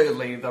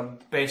undoubtedly their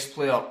best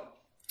player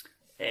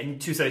in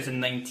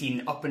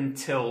 2019 up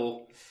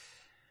until...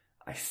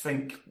 I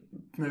think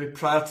maybe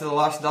prior to the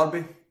last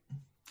derby.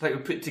 I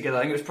think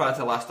it was prior to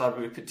the last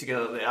derby, we put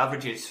together the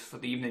averages for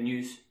the evening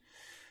news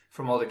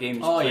from all the games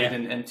played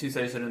in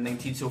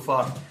 2019 so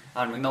far.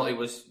 And McNulty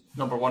was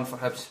number 1 for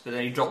Hibs, but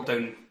then he dropped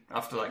down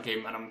after that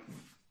game, and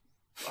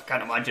I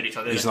can't imagine he's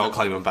had anything. He's not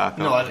climbing back.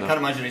 No, I can't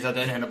imagine he's had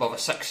anything above a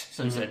 6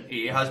 since then.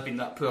 He has been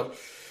that poor.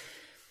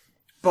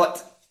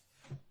 But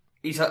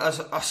he's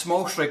a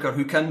small striker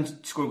who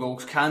can score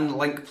goals, can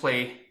link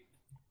play,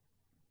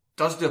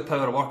 does do a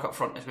power of work up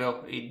front as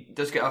well. He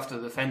does get after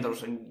the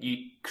defenders, and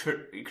you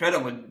credit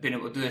him with being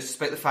able to do this,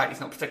 despite the fact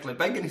he's not particularly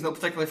big and he's not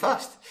particularly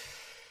fast.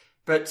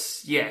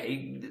 But yeah,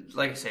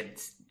 like I said,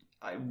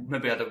 I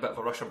maybe had a bit of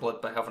a rush of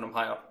blood by having him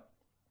higher.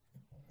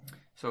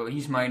 So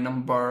he's my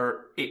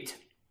number 8.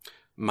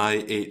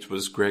 My 8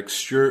 was Greg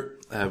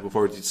Stewart. We've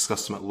already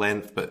discussed him at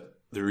length, but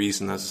the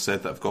reason, as I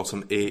said, that I've got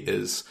him 8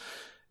 is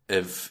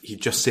if he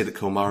just stayed at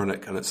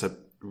Kilmarnock, and it's a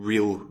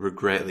real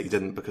regret that he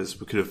didn't, because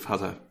we could have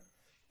had a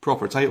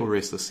proper title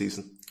race this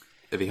season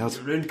if he had.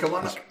 You ruined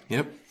Kilmarnock.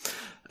 Yep.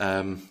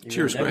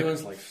 Cheers, Greg.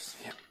 Everyone's life.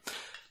 Yep.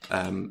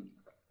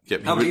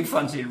 How many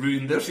fans he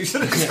ruined their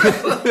season?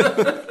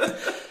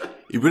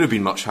 He would have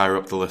been much higher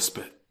up the list,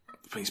 but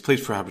he's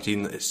played for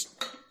Aberdeen.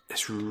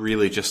 It's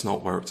really just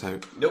not worked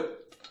out. Nope.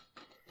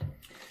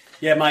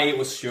 Yeah, my 8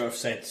 was Stewart.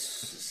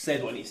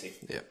 Said what he said.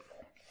 Yeah.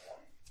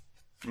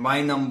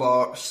 My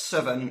number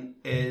 7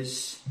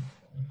 is...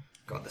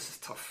 God, this is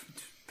tough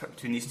to put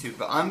between these two,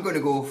 but I'm going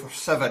to go for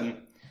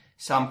 7,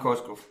 Sam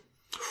Cosgrove.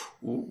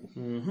 Ooh.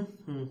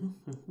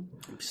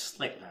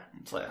 Slick that.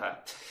 It's like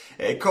that.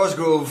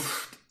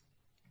 Cosgrove,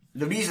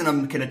 the reason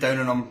I'm kind of down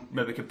on him,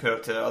 maybe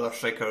compared to other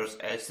strikers,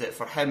 is that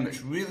for him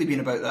it's really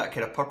been about that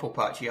kind of purple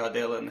patch he had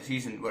earlier in the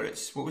season, where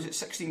it's,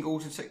 16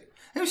 goals in 6...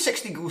 I think it was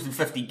 16 goals in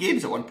 50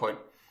 games at one point.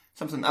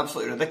 Something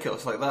absolutely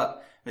ridiculous like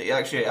that he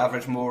actually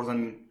averaged more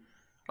than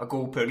a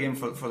goal per game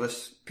for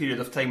this period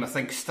of time, I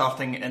think,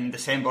 starting in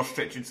December,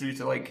 stretching through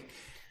to like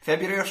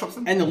February or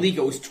something. In the league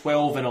it was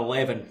 12 and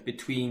 11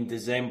 between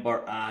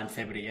December and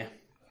February, yeah.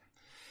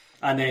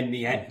 And then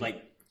he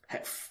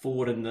hit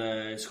 4 in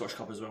the Scottish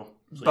Cup as well.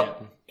 So,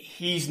 but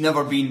he's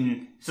never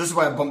been... So this is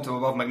why I bumped him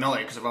above McNulty,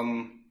 because if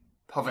I'm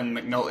having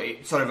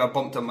McNulty... Sorry, if I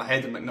bumped him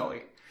ahead of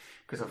McNulty,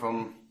 because if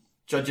I'm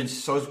judging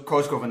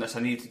Cosgrove in this,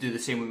 I need to do the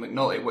same with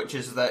McNulty, which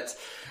is that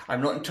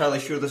I'm not entirely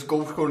sure this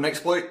goal scoring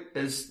exploit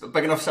is a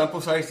big enough sample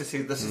size to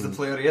say this is the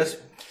player he is,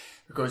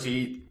 because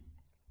he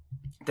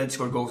did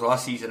score goals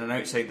last season, and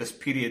outside this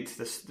period,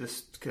 this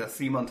kind of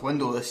 3-month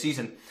window this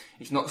season,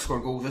 he's not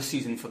scored goals this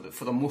season for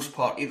the most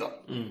part either.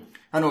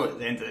 I know at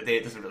the end of the day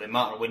it doesn't really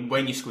matter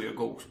when you score your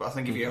goals, but I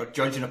think if you're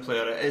judging a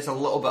player, it is a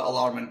little bit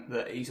alarming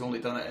that he's only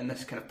done it in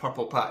this kind of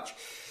purple patch.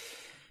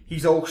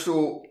 He's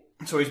also,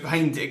 so he's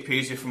behind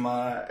Ikpeazu from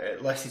my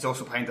list. He's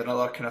also behind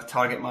another kind of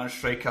target man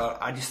striker.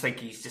 I just think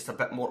he's just a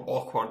bit more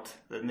awkward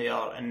than they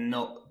are, and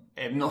not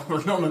maybe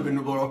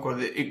more awkward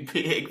than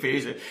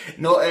Ikpeazu.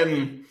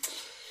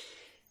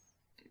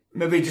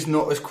 Maybe just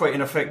not as quite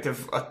an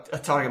effective a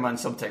target man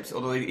sometimes,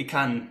 although he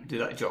can do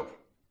that job.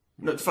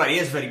 No, it's fine, he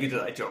is very good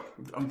at that job.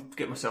 I'm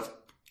getting myself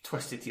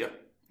twisted here.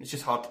 It's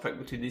just hard to pick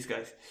between these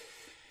guys.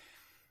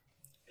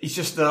 It's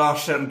just there are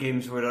certain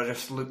games where I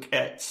just look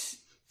at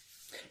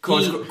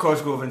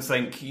Cosgrove and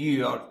think,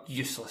 you are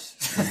useless.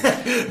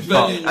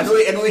 But I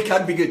know he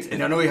can be good,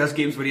 and I know he has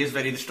games where he is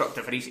very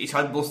destructive, and he's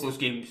had both those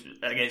games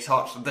against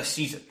Hearts this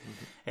season.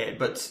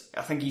 But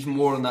I think he's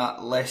more on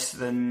that less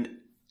than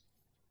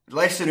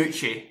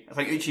Uche. I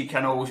think Uche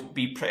can always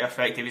be pretty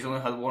effective. He's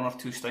only had 1 or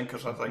 2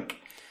 stinkers, I think,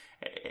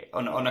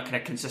 on a kind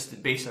of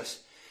consistent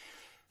basis.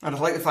 And I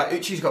like the fact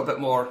Uche's got a bit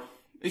more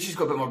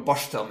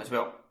burst to him as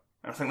well.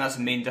 And I think that's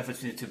the main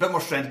difference between the two. A bit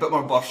more strength, a bit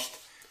more burst.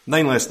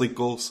 9 less league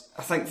goals.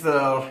 I think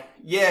but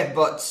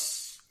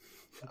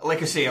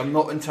like I say, I'm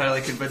not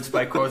entirely convinced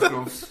by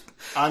Cosgrove's,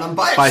 and I'm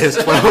biased. By his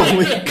 12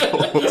 league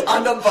goals.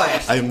 And I'm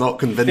biased. I am not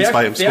convinced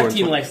by him scoring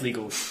 13 less league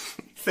goals.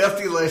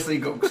 13 less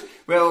league goals.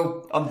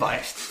 Well, I'm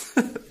biased.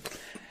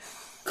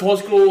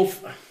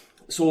 Cosgrove,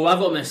 so I've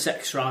got him in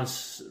 6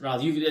 rounds.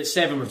 Rather, it's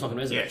 7 we're talking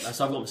about, isn't it? Yes.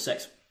 So I've got him in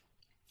 6.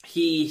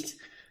 He,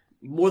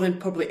 more than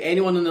probably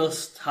anyone on the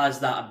list, has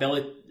that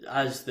ability,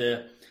 it's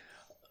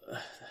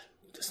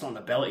not an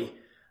ability,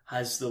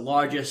 has the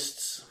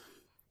largest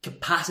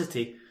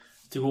capacity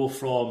to go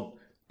from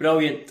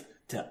brilliant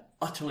to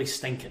utterly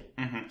stinking.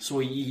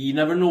 So you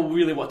never know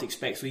really what to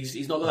expect. So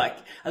he's not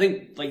that. I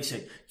think, like you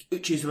said,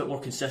 Uche's a bit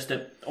more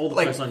consistent. All the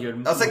players on here are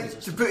more I think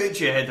consistent. to put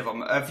Uche ahead of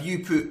him, if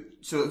you put,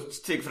 so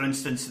take for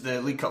instance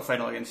the League Cup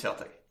final against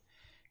Celtic,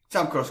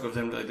 Sam Cosgrove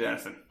didn't really do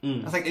anything.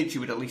 I think Uche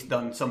would at least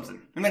done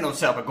something. He might not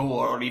set up a goal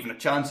or even a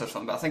chance or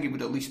something, but I think he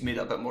would at least made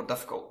it a bit more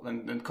difficult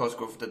than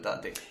Cosgrove did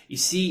that day. You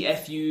see,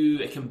 if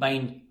you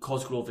combine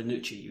Cosgrove and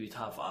Uche, you would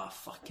have a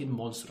fucking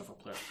monster of a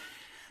player.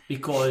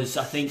 Because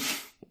I think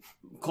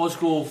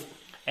Cosgrove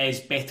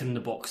is better in the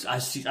box. I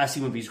see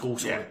him with his goal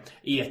scoring. Yeah.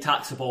 He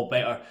attacks the ball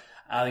better.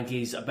 I think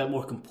he's a bit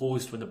more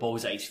composed when the ball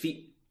is at his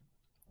feet.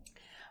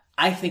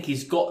 I think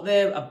he's got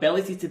the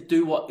ability to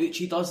do what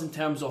Uche does in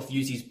terms of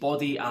use his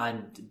body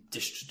and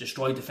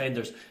destroy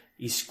defenders.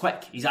 He's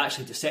quick. He's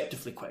actually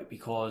deceptively quick,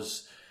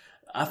 because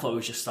I thought it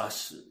was just a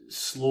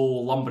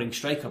slow, lumbering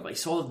striker. But I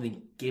saw in the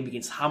game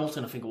against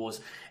Hamilton, I think it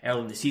was,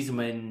 early in the season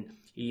when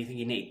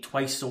he netted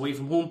twice away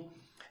from home,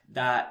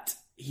 that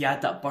he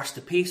had that burst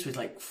of pace was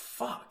like,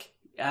 fuck.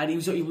 And he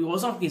was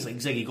up against like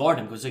Ziggy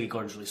Gordon, because Ziggy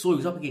Gordon's really slow. He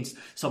was up against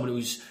someone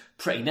who's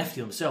pretty nifty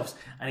themselves,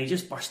 and he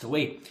just burst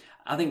away.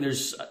 I think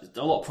there's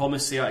a lot of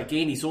promise there.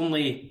 Again, he's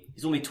only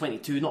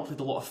 22, not played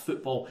a lot of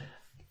football,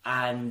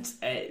 and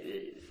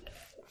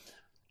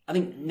I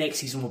think next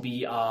season will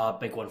be a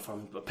big one for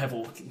him, a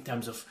pivotal in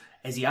terms of,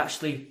 is he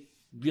actually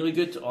really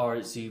good, or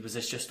was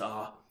this just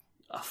a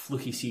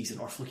fluky season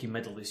or fluky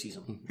middle of the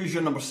season? Who's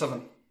your number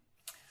 7?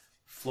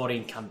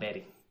 Florian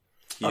Kamberi.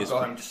 I've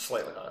got him just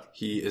slightly higher.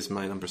 He is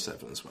my number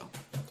 7 as well.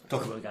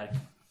 Talk about the guy.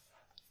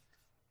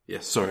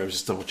 Yes, sorry, I was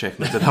just double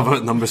checking. I did have him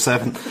at number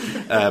 7.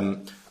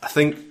 I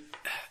think,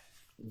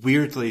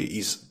 weirdly,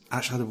 he's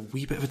actually had a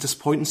wee bit of a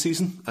disappointing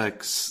season.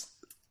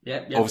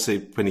 Obviously,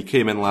 when he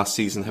came in last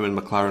season, him and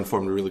McLaren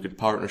formed a really good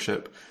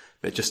partnership,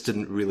 but it just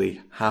didn't really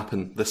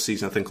happen this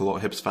season. I think a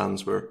lot of Hibs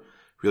fans were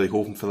really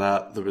hoping for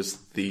that. There was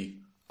the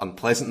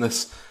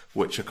unpleasantness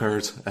which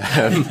occurred.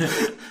 And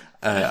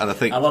I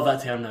think... I love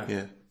that term now.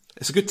 Yeah.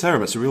 It's a good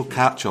term. It's a real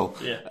catch-all.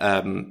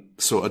 Yeah.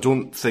 So I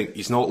don't think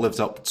he's not lived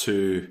up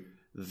to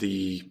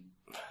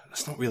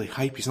it's not really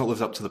hype. He's not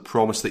lived up to the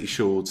promise that he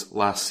showed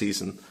last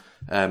season.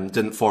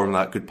 Didn't form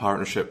that good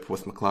partnership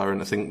with McLaren.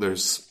 I think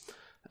there's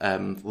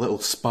little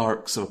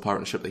sparks of a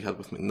partnership that he had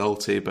with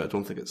McNulty, but I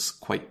don't think it's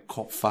quite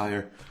caught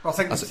fire. Well, I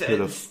think as it could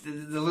have.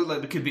 They look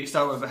like they could be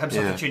started, but Hibs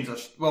have to change their...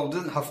 Well, they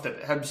didn't have to.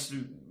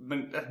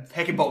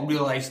 Heckingbottom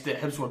realised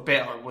that Hibs were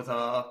better with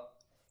a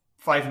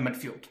 5 in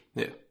midfield.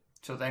 Yeah.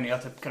 So then he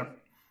had to kind of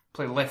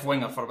play left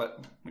winger for a bit,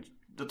 which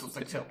I don't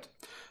think helped.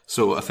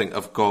 So I think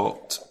I've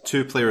got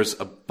 2 players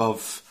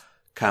above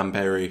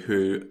Kamberi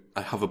who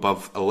I have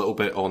above a little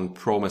bit on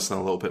promise and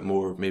a little bit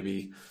more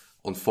maybe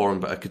on form,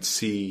 but I could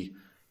see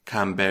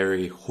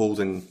Kamberi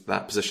holding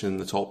that position in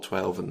the top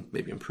 12 and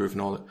maybe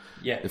improving on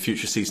it in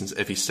future seasons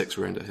if he sticks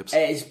around at Hibs.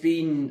 It's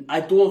been...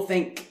 I don't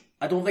think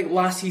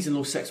last season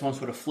those 6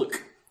 months were a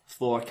fluke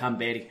for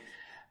Kamberi.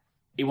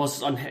 It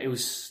was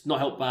not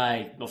helped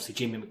by, obviously,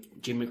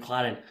 Jamie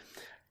McLaren.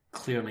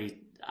 Clearly,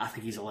 I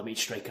think he's a limited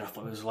striker. I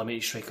thought he was a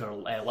limited striker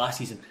last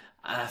season.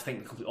 And I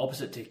think the complete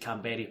opposite to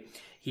Kamberi.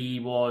 He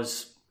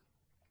was...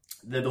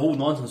 The whole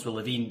nonsense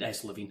with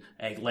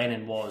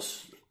Lennon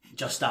was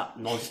Just that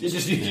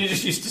nonsense. You're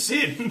just used to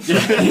saying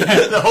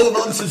the whole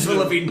nonsense will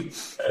have been.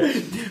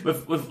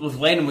 with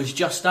Lennon was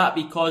just that,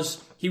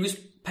 because he was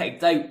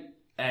picked out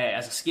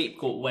as a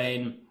scapegoat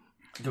when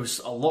there was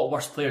a lot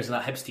worse players in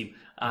that Hibs team,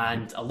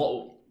 and a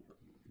lot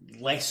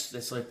less.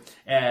 It's like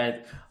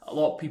a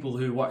lot of people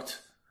who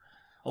worked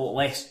a lot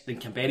less than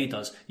Kamberi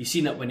does. You've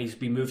seen it when he's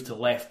been moved to the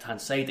left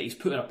hand side, that he's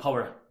put in a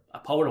power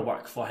of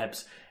work for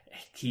Hibs.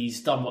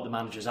 He's done what the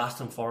manager's asked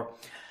him for.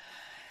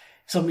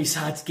 Some of he's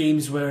had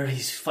games where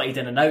he's fighted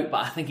in and out,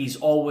 but I think he's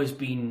always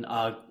been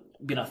a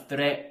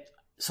threat,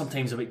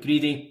 sometimes a bit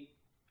greedy.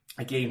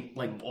 Again,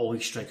 like all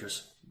these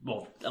strikers,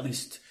 well, at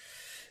least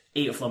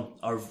 8 of them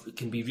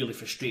can be really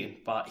frustrating,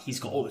 but he's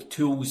got all the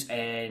tools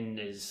in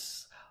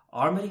his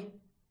armoury.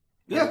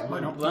 Yeah, why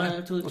not?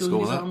 Tools in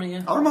his armoury,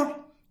 yeah. Armour?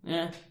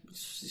 Yeah.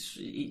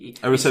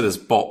 I would say his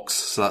box,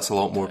 so that's a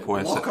lot more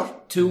poetic. Locker?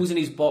 Tools in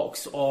his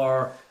box,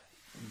 or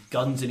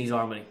guns in his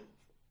armoury.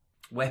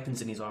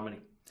 Weapons in his armoury.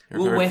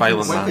 You're a very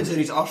violent man. Weapons in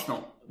his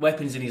arsenal.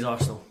 Weapons in his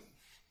arsenal.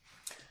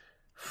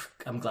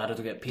 I'm glad I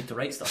don't get paid to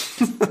write stuff.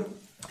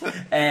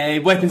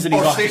 Weapons in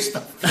his Or say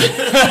arsenal. stuff.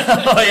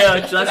 Oh yeah,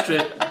 that's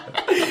true.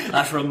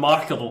 That's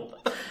remarkable.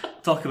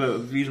 Talk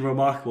about being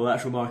remarkable.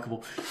 That's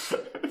remarkable.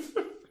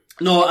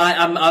 No,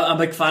 I'm a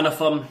big fan of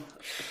him.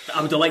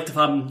 I would have liked to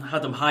have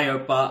had him higher,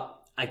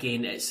 but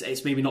again,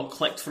 it's maybe not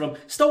clicked for him.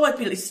 He still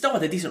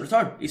had a decent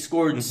return. He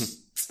scored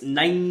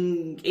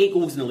 8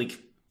 goals in the league,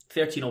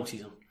 13 all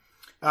season.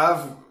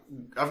 I've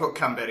got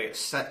Kamberi at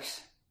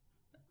 6.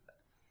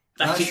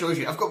 That shows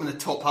you. I've got him in the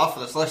top half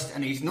of this list,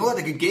 and he's not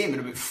had a good game in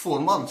about 4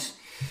 months.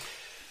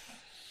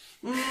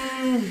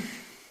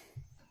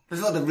 He's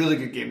not had a really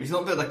good game. He's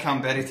not been a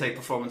Kamberi type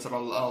performance in a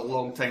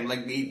long time,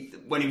 like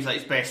when he was at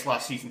his best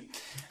last season.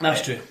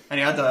 That's true. And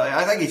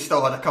I think he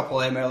still had a couple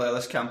of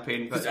MLS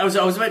campaign. But I was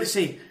about to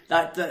say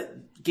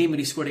that game when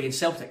he scored against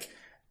Celtic,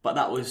 but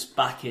that was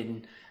back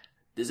in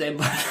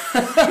December.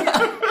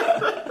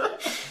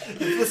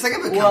 The thing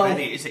about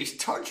Kamberi is that his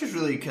touch is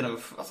really I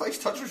thought his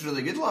touch was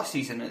really good last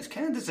season, and it's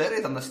kind of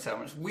deserted on this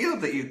term. It's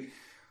weird that you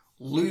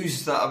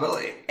lose that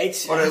ability,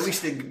 or at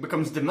least it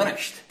becomes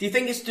diminished. Do you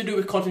think it's to do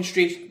with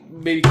concentration?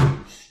 Maybe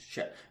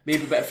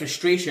a bit of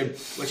frustration,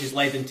 which has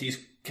led into his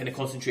kind of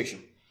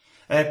concentration.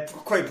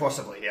 Quite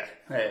possibly, yeah.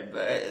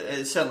 But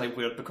it's certainly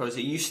weird, because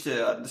it used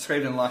to, I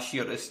described him last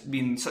year as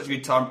being such a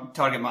good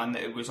target man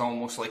that it was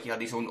almost like he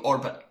had his own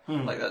orbit.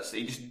 Like that,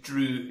 he just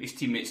drew his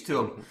teammates to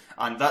him.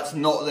 And that's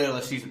not there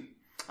this season.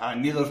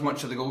 And neither is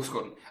much of the goal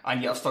scoring.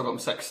 And yet I've still got him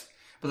 6th.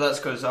 But that's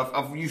because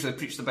I've usually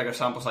preached the bigger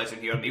sample size in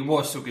here, and he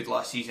was so good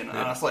last season, and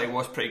I thought he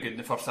was pretty good in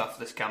the first half of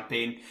this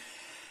campaign.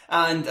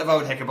 And if I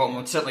would heck about him,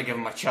 I'd certainly give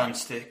him a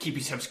chance to keep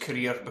his Hibs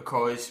career,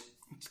 because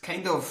it's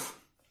kind of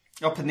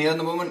up in the air in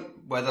the moment,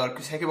 whether,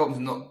 because Heckenbottom's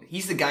not,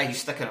 he's the guy who's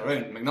sticking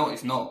around,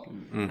 McNulty's not,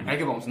 and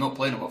Heckenbottom's not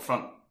playing him up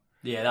front.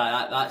 Yeah,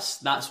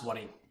 that's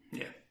worrying.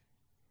 Yeah.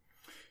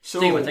 So,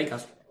 Stay with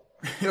Tinkers.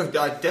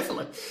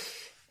 Definitely.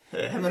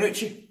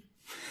 Himinucci.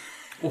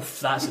 Oof,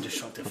 that's a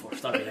destructive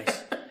force, that'd be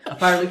nice.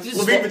 Apparently,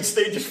 Leaving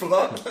stages for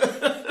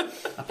that.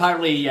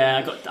 Apparently,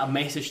 I got a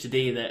message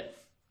today that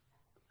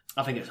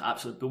I think it's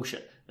absolute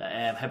bullshit,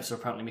 that Hibs are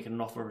apparently making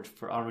an offer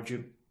for Arnaud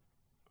Djoum.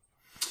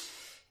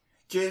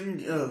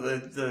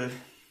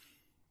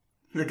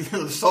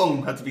 The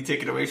song had to be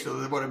taken away, so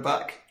they want it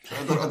back. So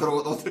I don't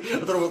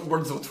know what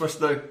words will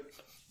twist now.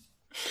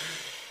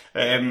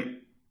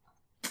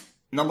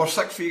 Number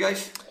 6 for you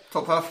guys,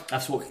 top half.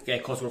 That's what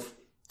Cosgrove.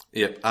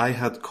 Yep, I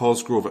had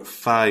Cosgrove at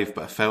 5,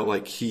 but I felt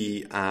like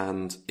he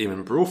and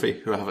Eamon Brophy,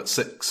 who I have at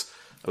 6.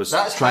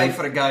 That's high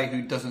for a guy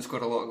who doesn't score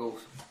a lot of goals.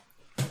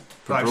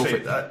 For actually,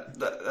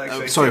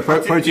 Brophy. Sorry,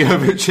 where do you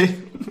have Uchi? Let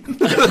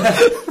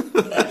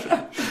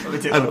me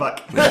take that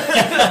back.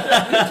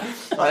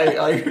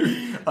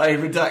 I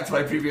redact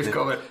my previous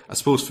comment. I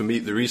suppose for me,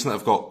 the reason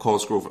I've got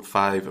Cosgrove at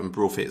 5 and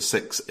Brophy at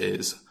 6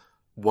 is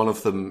one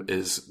of them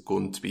is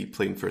going to be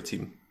playing for a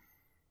team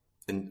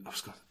in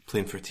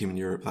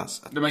Europe. That's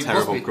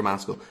terrible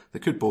grammatical. They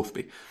could both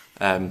be.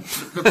 They're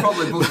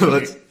probably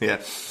both be.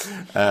 Yeah.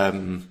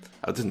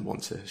 I didn't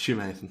want to assume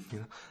anything.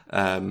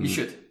 You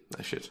should.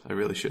 I should. I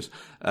really should.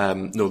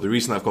 No, the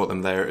reason I've got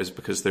them there is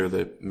because they're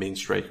the main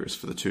strikers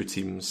for the two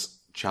teams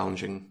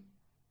challenging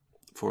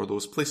for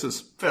those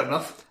places. Fair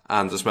enough.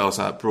 And as well as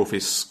that, Brophy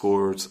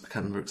scored, I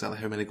can't remember exactly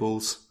how many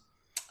goals.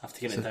 I have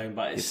to get it down,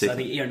 but it's I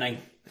think 8 or 9.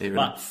 8 or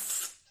but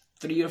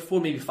 3 or 4,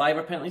 maybe 5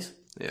 are penalties.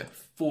 Yeah.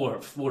 4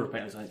 are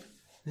penalties, I think.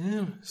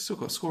 Yeah, still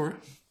got to score.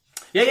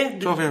 Yeah.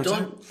 12 out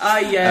of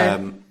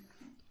 10.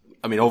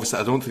 I mean, obviously,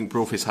 I don't think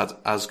Brophy's had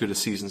as good a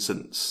season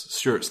since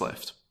Stewart's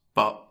left,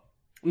 but...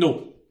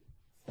 No.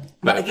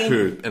 But again,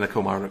 who in a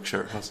Kilmarnock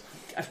shirt has?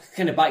 I've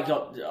kind of backed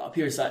up. It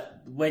appears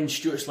that when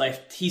Stewart's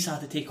left, he's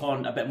had to take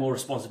on a bit more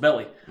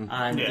responsibility,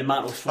 and the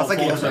mantle's I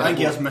think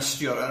he has missed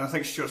Stewart, and I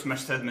think Stewart's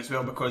missed him as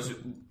well, because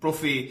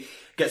Brophy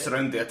gets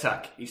around the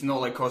attack. He's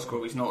not like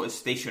Cosgrove. He's not as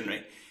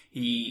stationary.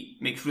 He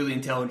makes really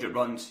intelligent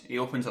runs. He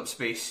opens up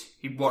space.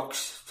 He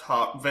works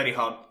hard, very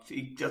hard.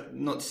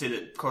 Not to say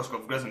that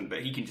Cosgrove isn't,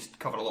 but he can just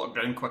cover a lot of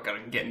ground quicker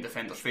and get in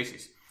defenders'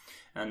 faces.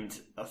 and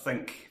I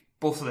think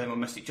both of them have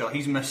missed each other.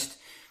 He's missed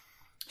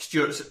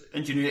Stewart's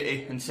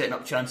ingenuity in setting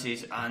up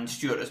chances, and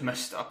Stewart has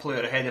missed a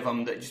player ahead of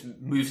him that just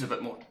moves a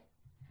bit more.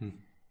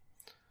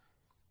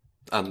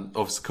 And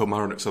obviously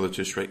Kilmarnock's other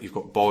two strike. You've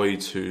got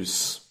Boyd,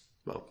 who's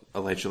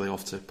allegedly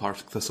off to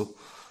Partick Thistle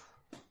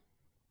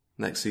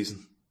next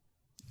season.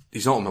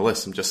 He's not on the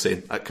list, I'm just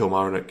saying. At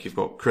Kilmarnock, you've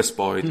got Chris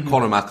Boyd,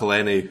 Conor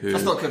McElhenney, who...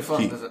 That's not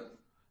confirmed, is it?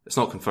 It's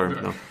not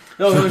confirmed, no.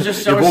 No, it was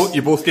just...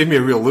 You both gave me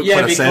a real look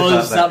when I said that. Yeah,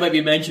 because that might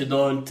be mentioned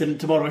on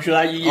tomorrow's show.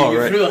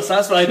 You threw us,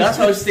 that's why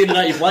I was staring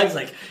at your flags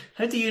like,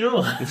 how do you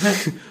know?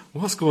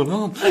 What's going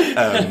on?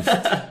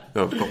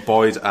 No, we've got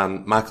Boyd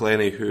and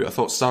McElhenney, who I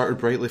thought started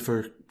brightly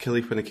for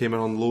Killie when he came in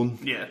on loan.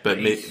 Yeah, but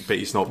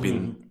he's not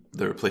been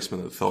the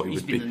replacement that I thought he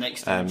would be. He's been the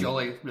next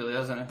Jolly, really,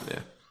 hasn't he? Yeah.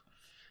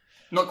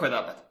 Not quite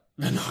that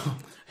bad. No.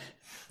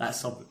 That's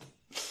something.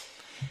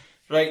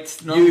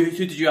 Right, no. Who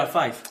did you have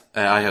 5?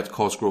 I had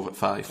Cosgrove at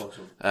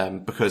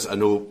 5. Because I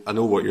know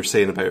what you're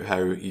saying about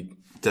how he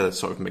did a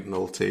sort of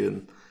McNulty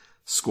and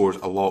scored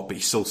a lot, but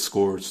he still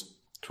scored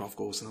 12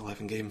 goals in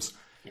 11 games.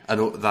 Yeah. I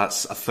know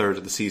that's a third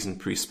of the season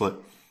pre-split.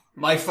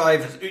 My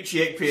 5 is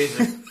Uche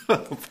Ekpezi.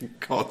 Oh, for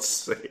God's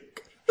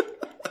sake.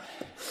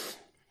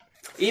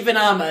 Even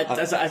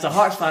as a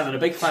Hearts fan and a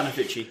big fan of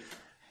Uche,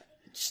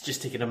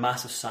 just taking a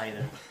massive sigh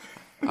there.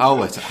 I'll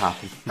let it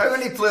happen. How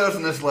many players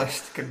on this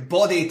list can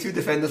body 2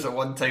 defenders at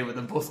one time and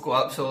them both go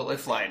absolutely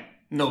flying?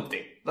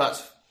 Nobody.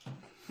 That's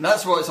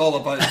what it's all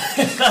about.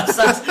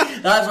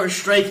 that's what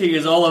striking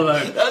is all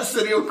about. That's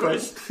the real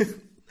quiz.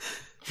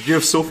 Did you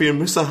have Sophie and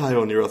Musa high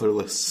on your other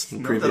lists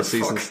in previous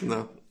seasons?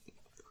 No.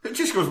 It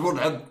just goes more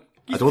than him.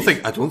 I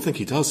don't think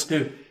he does.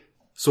 Who?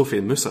 Sophie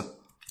and Musa.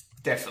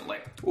 Definitely.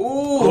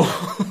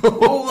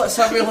 Let's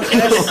have a look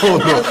at this. Oh,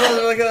 no. Let's have a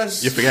look at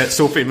this. You forget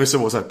Sophie Musa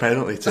was a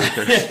penalty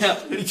taker.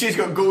 She's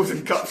got goals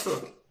in cups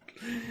though.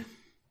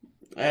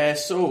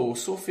 So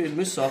Sophie and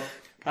Musa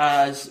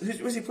has...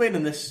 Who's he playing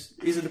in this?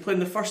 He's playing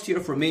in the first tier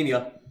of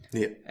Romania.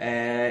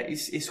 Yeah.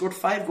 He scored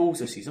 5 goals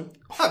this season.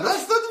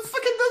 That's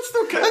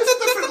still counts. That's a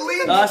different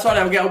league. Sorry,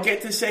 I'll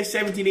get to the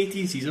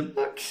 17-18 season.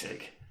 Fuck's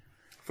sake.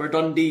 For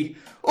Dundee.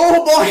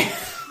 Oh boy!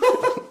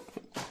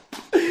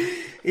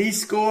 He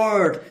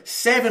scored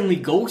 7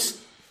 league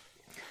goals.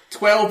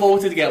 12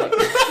 altogether.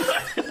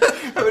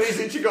 How many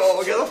did you got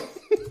altogether?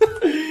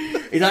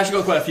 He's actually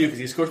got quite a few because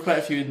he scored quite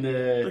a few in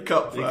the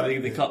cup,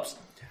 the cups.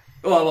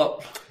 Oh,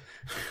 well.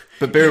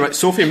 But bear in mind,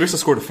 Sophie and Musa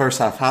scored a first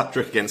half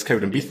hat-trick against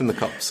Cowdenbeath in the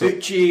cup. So.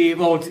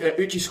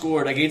 Uche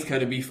scored against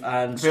Cowdenbeath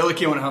and... They only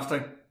came on at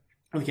half-time.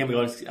 Only came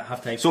on at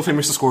half-time. Sophie and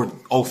Musa scored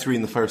all 3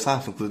 in the first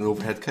half, including an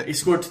overhead kick. He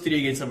scored 3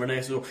 against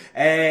Inverness. So,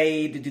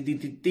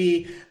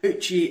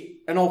 Uche,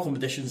 in all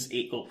competitions,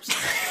 8 goals.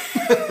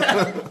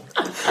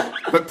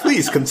 But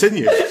please,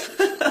 continue.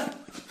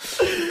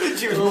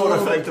 She was more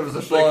effective as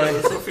a striker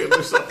than Sophie and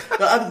Musa.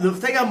 The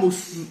thing I'm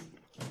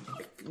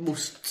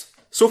most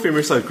Sophie and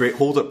Musa had great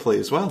hold-up play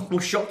as well.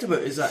 Most shocked about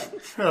is that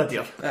oh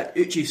dear,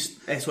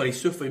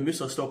 Sophie and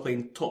Musa stopped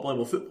playing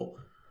top-level football.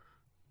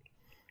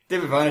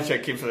 David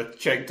Vanacek came for the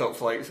Czech top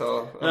flight,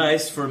 so...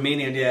 it's for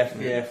Romanian,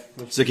 yeah.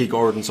 Ziggy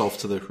Gordon's off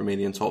to the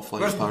Romanian top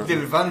flight. Where's apparently.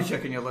 David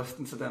Vanacek in your list,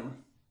 incidentally?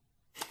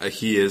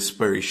 He is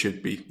where he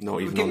should be, not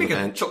even on the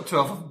bench. Chuck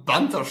 12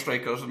 banter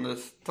strikers in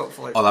the top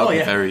flight. Oh, that would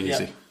be very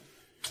easy.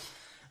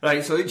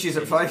 Right, so Uche's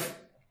at 5.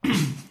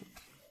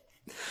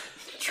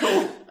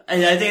 Joe.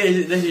 I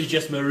think this is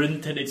just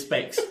maroon tinted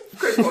specs.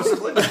 Quite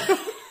possibly.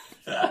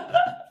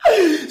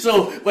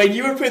 So, when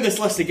you were putting this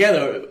list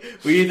together,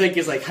 were you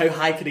thinking, like, how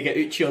high can I get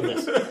Uche on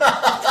this?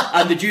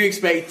 And did you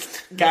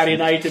expect Gary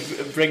and I to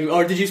bring,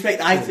 or did you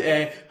expect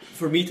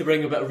for me to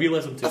bring a bit of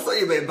realism to it? I thought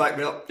you might back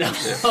me up.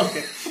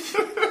 Okay.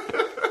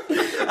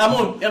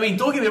 I mean,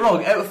 don't get me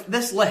wrong, out of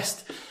this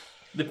list,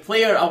 the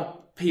player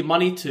I'll pay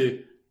money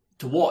to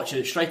watch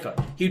at striker,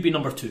 he'd be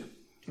number 2.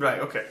 Right,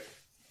 okay.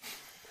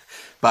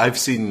 But I've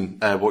seen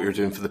what you're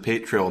doing for the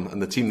Patreon,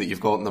 and the team that you've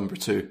got number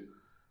 2.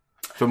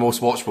 For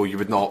most watchable, you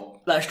would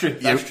not. That's true.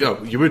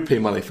 You would pay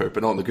money for it,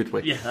 but not in a good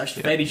way. Yeah, that's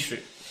very true.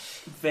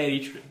 Very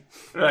true.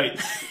 Right.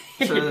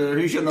 So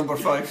who's your number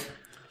 5?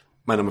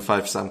 My number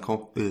 5 is Sam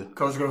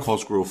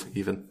Cosgrove,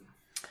 even.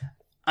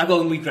 I've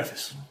got Lee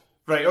Griffiths.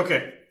 Right,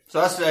 okay. So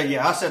that's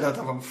I said I'd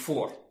have him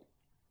 4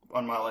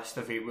 on my list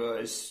if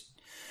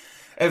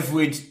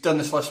we'd done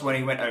this list when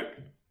he went out.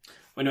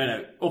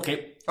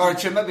 Okay. Or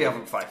maybe have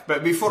him 5, but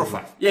it'd be 4 or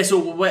 5. Yeah, so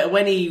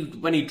when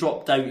he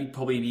dropped out, he'd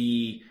probably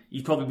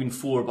been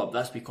 4, but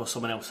that's because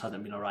someone else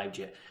hadn't been arrived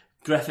yet.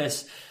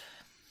 Griffiths,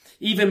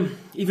 even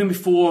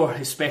before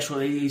his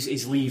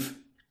leave,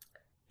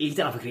 he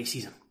didn't have a great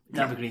season.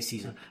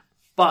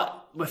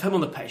 But with him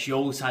on the pitch, you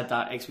always had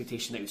that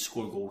expectation that he would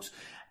score goals.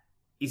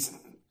 He's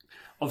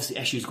obviously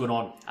issues going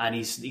on, and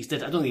I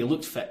don't think he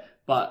looked fit,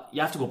 but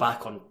you have to go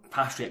back on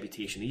past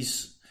reputation.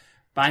 He's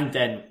banged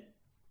in.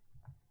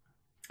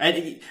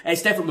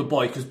 It's different with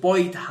Boyd, because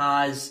Boyd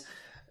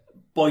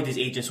is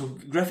aging, so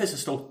Griffiths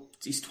is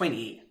he's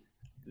 28.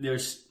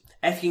 If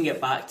he can get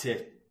back to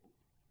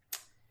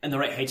in the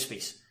right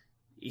headspace,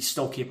 he's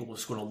still capable of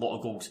scoring a lot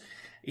of goals.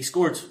 He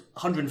scored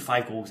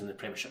 105 goals in the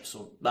Premiership,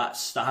 so that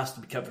has to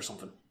be counted for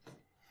something.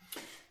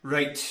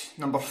 Right,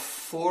 number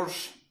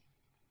 4's.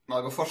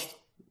 I'll go first.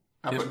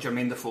 I've got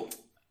Jermaine Defoe.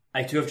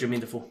 I too have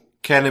Jermaine Defoe.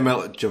 Kenny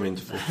Milton, Jermaine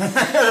Defoe.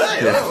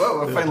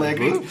 Well, we finally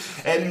agreed.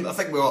 I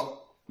think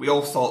we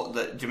all thought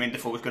that Jermaine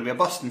Defoe was going to be a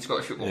bust in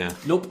Scottish football. Yeah.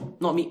 Nope,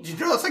 not me. Did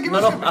you really think he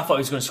No, was? I thought he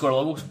was going to score a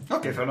lot of goals.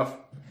 Okay, fair enough.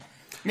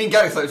 Me and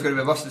Gary thought he was going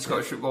to be a bust in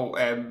Scottish football,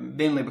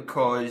 mainly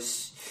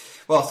because,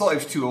 I thought he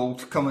was too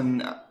old.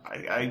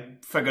 I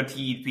figured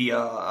he'd be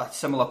a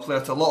similar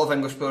player to a lot of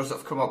English players that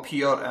have come up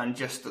here, and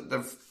just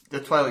the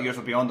twilight years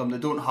are beyond them. They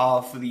don't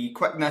have the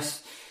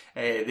quickness,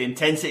 the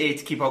intensity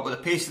to keep up with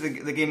the pace of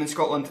the game in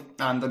Scotland,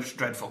 and they're just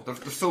dreadful.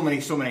 There's so many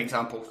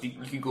examples you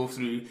could go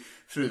through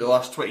the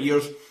last 20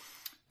 years.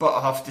 But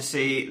I have to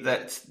say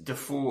that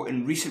Defoe,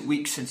 in recent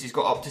weeks, since he's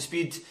got up to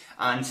speed,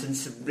 and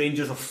since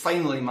Rangers have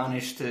finally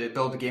managed to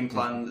build a game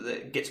plan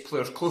that gets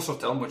players closer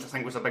to him, which I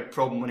think was a big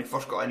problem when he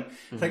first got in.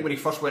 I think when he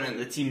first went into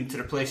the team to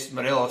replace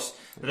Morelos,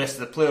 the rest of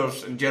the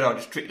players and Gerrard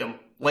just treated him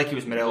like he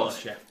was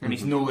Morelos. And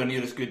he's nowhere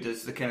near as good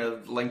as the kind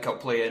of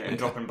link-up play and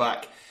dropping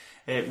back.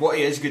 What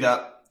he is good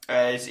at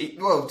is, to be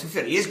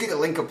fair, he is good at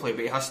link-up play,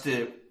 but he has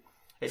to,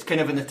 it's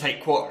kind of in the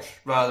tight quarters,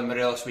 rather than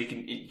Morelos where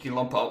you can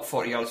lump it up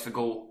 40 yards for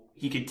goal.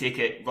 He can take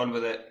it, run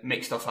with it,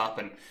 make stuff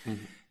happen.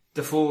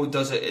 Defoe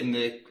does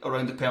it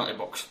around the penalty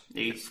box.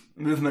 His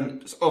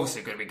movement is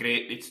obviously going to be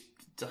great. He's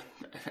an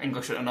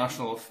English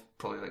international of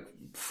probably like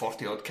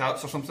 40 odd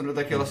caps or something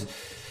ridiculous.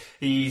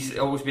 He's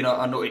always been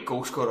a noted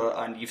goal scorer,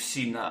 and you've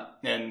seen that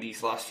in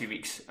these last few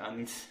weeks.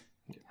 And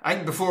I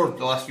think before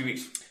the last few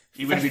weeks,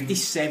 he would have been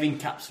 57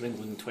 caps for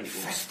England in 20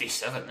 goals.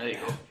 57, there you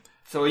go.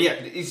 So yeah,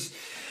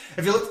 if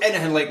he looked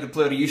anything like the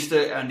player he used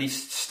to, and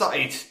he's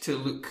started to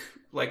look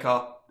like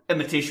a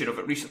imitation of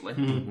it recently,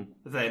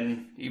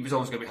 then he was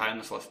always going to be high on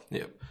this list.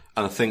 Yeah,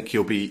 and I think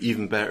he'll be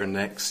even better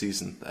next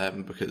season,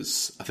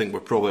 because I think we're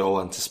probably all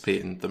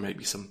anticipating there might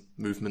be some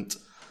movement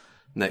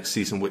next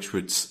season which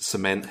would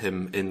cement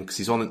him in, because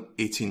he's on an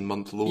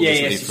 18-month loan.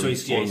 So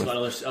he's got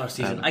another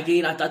season.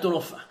 Again, I don't know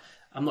if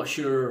I'm not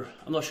sure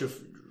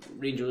if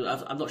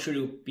Rangers. I'm not sure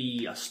he'll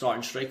be a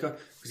starting striker,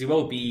 because he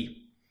will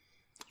be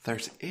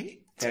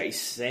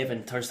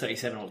 37, turns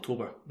 37 in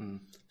October.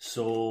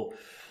 So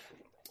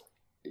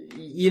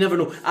you never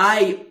know.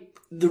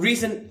 The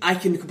reason I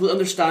can completely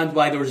understand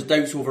why there was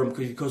doubts over him,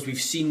 because we've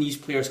seen these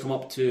players come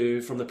up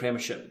from the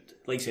Premiership,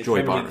 like I said,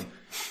 Joey Barton.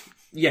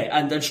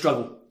 Mm-hmm. and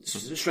struggle.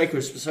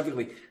 Strikers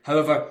specifically.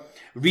 However,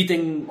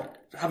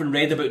 having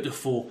read about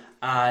Defoe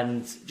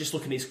and just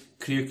looking at his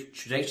career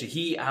trajectory,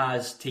 he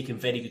has taken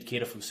very good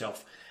care of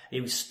himself.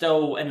 He was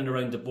still in and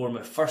around the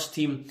Bournemouth first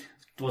team,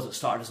 wasn't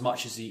started as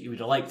much as he would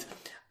have liked.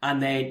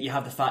 And then you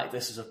have the fact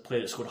this is a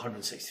player that scored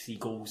 163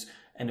 goals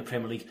in the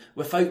Premier League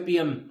without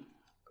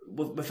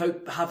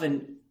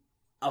having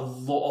a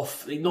lot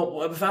of,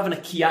 without having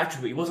a key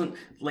attribute. He wasn't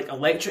like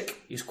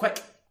electric. He was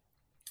quick.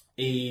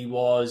 He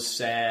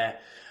was.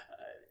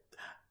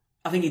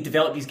 I think he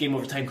developed his game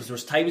over time, because there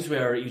was times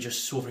where he was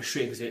just so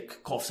frustrated because he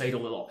got caught offside a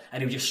lot,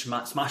 and he would just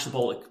smash the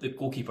ball at the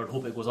goalkeeper and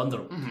hope it goes under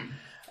him.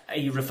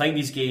 He refined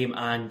his game,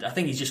 and I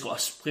think he's just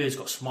players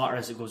got smarter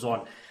as it goes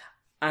on.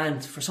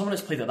 And for someone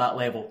that's played at that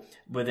level,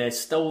 with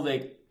still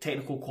the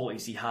technical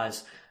qualities he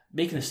has,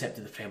 making a step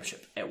to the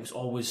Premiership, I just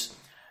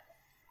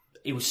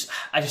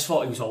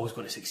thought he was always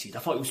going to succeed. I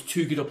thought he was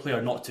too good a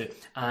player not to.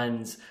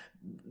 And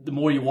the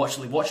more you watch,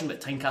 like watching him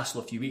at Tynecastle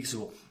a few weeks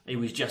ago, I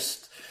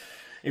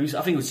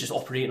think he was just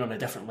operating on a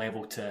different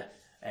level to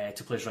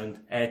players around,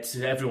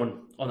 to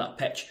everyone on that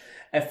pitch.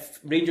 If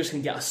Rangers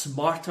can get a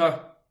smarter,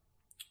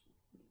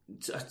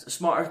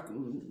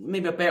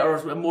 maybe a better,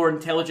 a more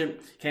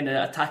intelligent kind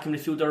of attacking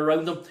midfielder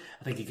around him,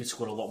 I think he could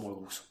score a lot more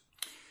goals.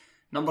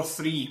 Number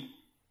 3.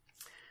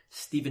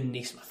 Stephen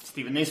Naismith.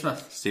 Stephen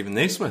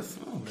Naismith.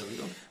 Oh, there we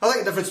go. I like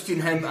the difference between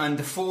him and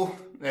Defoe.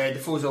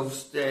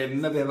 Defoe's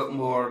maybe a bit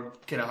more,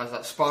 kind of has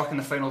that spark in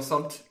the final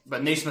third,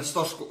 but Naismith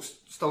still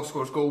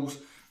scores goals,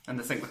 and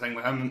I think the thing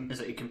with him is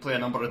that he can play a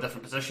number of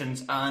different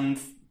positions, and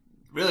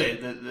really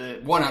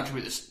the one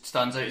attribute that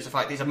stands out is the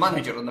fact that he's a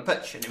manager on the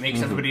pitch, and it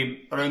makes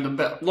everybody around him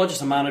better. Not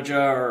just a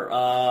manager,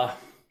 a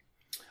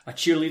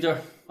cheerleader,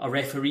 a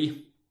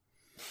referee,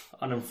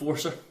 an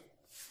enforcer.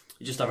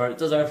 He just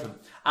does everything.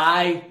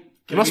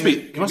 He must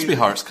be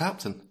Hearts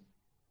captain.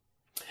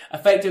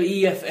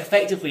 He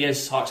effectively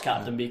is Hearts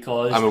captain,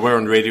 because I'm aware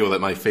on radio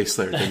that my face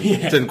there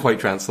didn't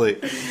quite translate.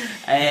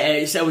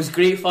 It was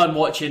great fun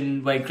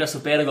watching when Chris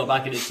O'Bera got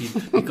back in the team,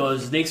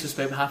 because Naismith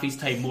spent half his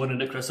time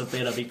moaning at Chris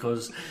O'Bera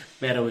because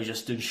Bera was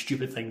just doing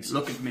stupid things.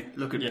 Look at me,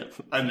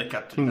 I'm the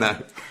captain. No.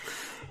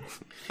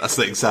 That's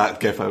the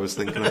exact gif I was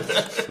thinking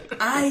of.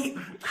 I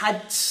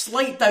had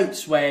slight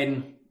doubts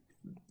when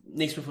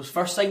Naismith was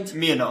first signed.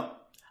 Me or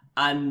not.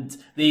 And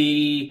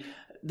they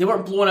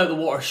weren't blown out of the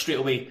water straight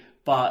away,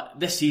 but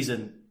this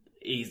season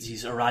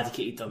he's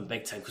eradicated them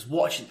big time, because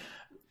watching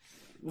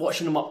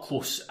him up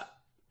close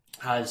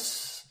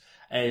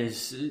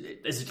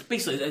is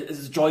basically a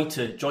joy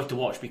to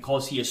watch,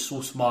 because he is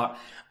so smart.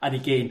 And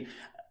again,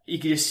 you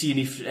can just see in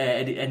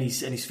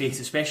his face,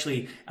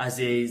 especially as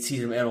the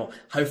season went on,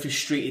 how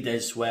frustrated he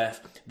is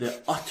with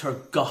the utter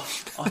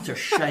guff, utter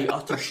shite,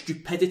 utter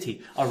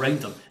stupidity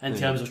around him in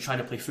terms of trying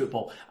to play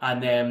football.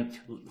 And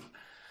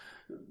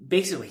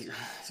basically,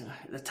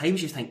 at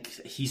times you think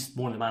he's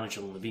more the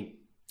manager than Levine.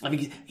 I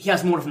mean, he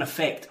has more of an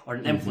effect or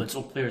an influence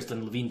on players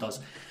than Levine does.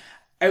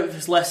 Out of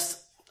his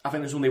list, I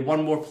think there's only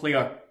one more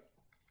player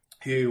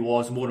who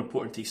was more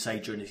important to his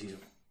side during the season.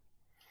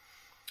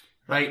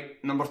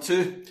 Right, number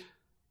 2.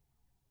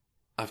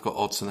 I've got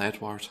Odsonne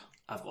Edouard.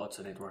 I've got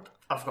Odsonne Edouard.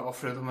 I've got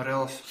Alfredo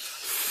Morelos.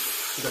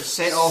 He got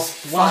sent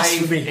off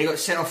Blasphemy. He got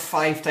sent off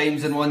 5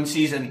 times in one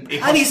season.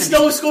 And he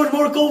still scored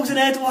more goals than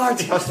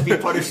Edouard. He has to be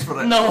punished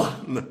for it.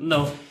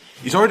 No.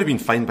 He's already been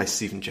fined by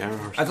Steven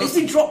Gerrard. He's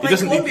been dropped by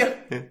Colombia.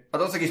 I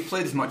don't think he's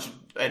played as much as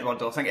Edouard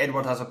though. I think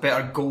Edouard has a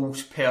better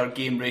goals per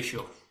game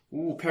ratio.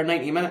 Ooh, per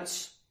 90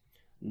 minutes?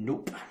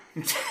 Nope.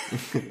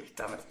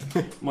 Damn it.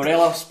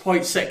 Morelos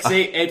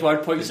 0.68,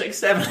 Edouard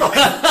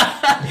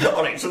 0.67.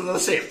 Alright, so they're the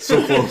same.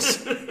 So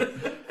close.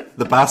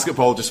 The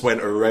basketball just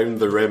went around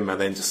the rim and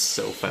then just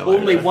still fell out.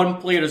 Only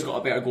one player has got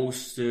a better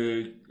goals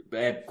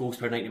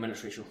per 90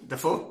 minutes ratio.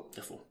 Defoe?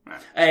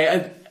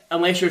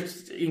 Unless you're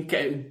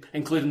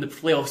including the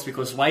playoffs,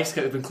 because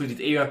Wyscout have included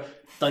Ayr,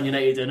 Dun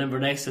United and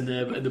Inverness in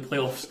the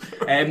playoffs,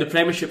 the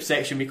Premiership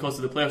section because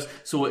of the players.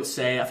 So it's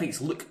I think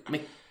it's Luke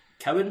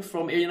McCowan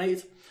from Ayr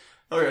United.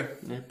 Okay.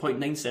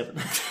 0.97.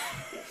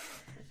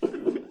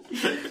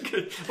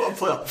 What a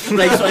player.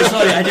 Right,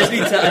 sorry.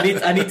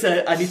 I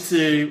need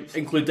to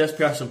include this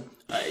person.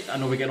 I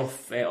know we're getting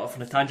off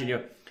on a tangent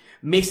here.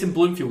 Mason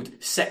Bloomfield,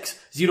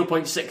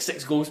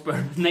 0.66 goals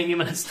per 90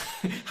 minutes.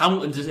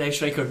 Hamilton's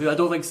striker, who I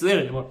don't think's there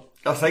anymore.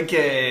 I think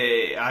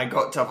I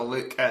got to have a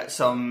look at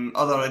some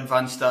other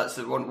advanced stats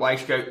that weren't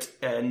Wyscout,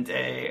 and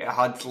I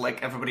had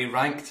like everybody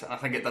ranked, and I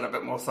think it did a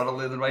bit more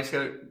thoroughly than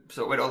Wyscout,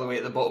 so it went all the way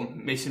at the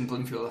bottom. Mason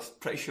Bloomfield, I'm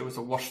pretty sure, was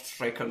the worst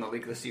striker in the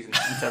league this season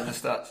in terms of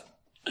stats.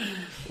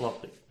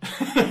 Lovely.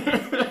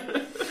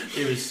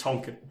 He was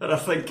honking. And I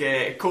think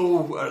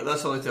Cole,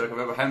 that's the only two I can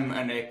remember, him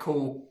and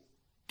Cole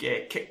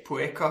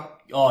Kikpueka.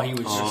 Oh, he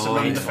was just the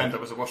main defender,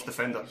 was the worst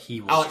defender.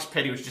 He was. Alex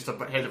Perry was just a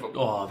bit ahead of him.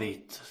 Oh,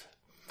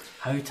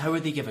 how are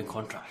they giving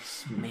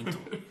contracts?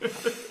 Mental.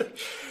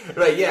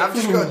 Right, yeah, I've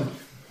just got.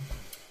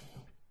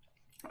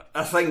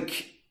 I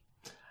think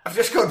I've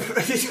just got.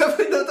 I just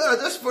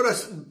want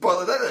to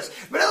boil it out. This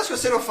Morelos got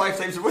sent off 5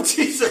 times in one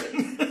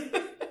season,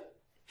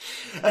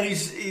 and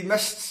he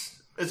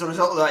missed. As a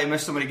result of that, he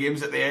missed so many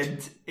games at the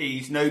end.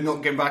 He's now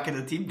not getting back in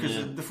the team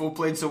because Defoe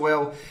played so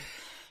well.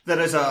 There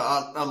is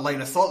a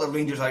line of thought that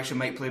Rangers actually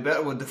might play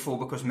better with Defoe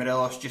because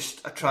Morelos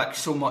just attracts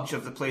so much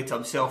of the play to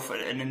himself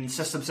and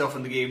insists himself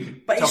in the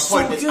game but to a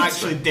point so that's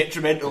actually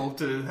detrimental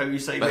to how you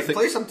side might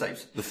play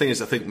sometimes. The thing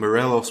is, I think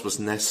Morelos was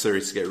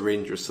necessary to get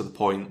Rangers to the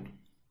point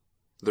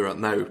they're at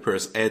now,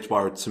 whereas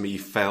Edouard to me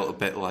felt a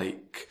bit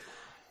like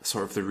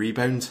sort of the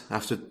rebound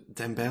after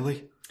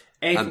Dembele.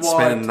 And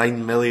spending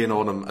 9 million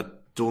on him, I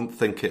don't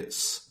think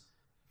it's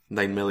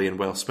 9 million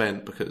well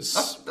spent because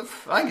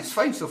I think it's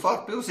fine so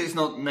far. People say it's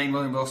not 9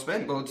 million well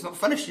spent. Well, it's not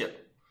finished yet.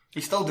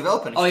 He's still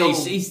developing.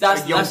 He's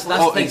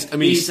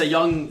a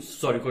young.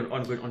 Sorry, go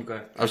on.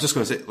 I was just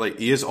going to say, like,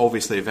 he is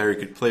obviously a very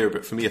good player,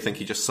 but for me, I think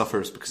he just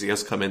suffers because he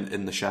has come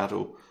in the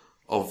shadow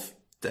of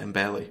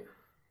Dembele.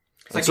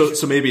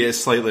 So maybe it's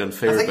slightly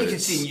unfair. I think you can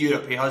see in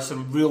Europe he has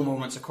some real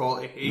moments of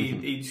quality.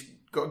 He's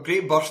got a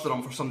great burst on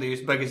him for somebody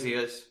as big as he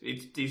is.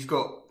 He's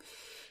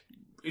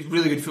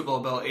really good football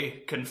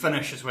ability, can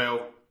finish as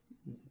well.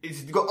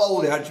 He's got all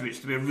the attributes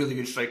to be a really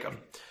good striker.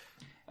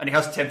 And he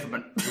has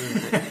temperament.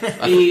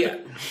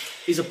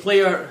 He's a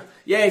player,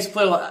 he's a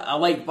player I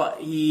like, but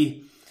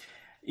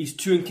he's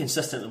too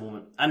inconsistent at the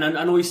moment. And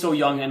I know he's still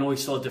young, I know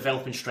he's still a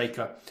developing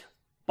striker,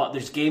 but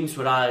there's games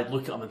where I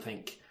look at him and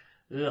think,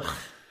 ugh.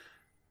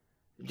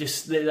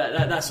 Just,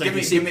 that's like...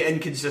 Give me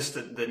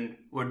inconsistent, then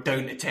we're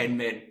down to 10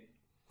 men.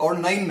 Or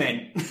 9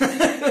 men.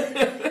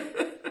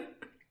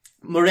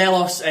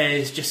 Morelos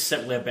is just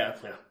simply a better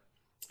player.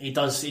 He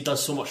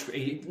does so much.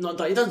 He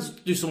does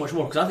do so much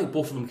more because I think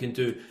both of them can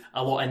do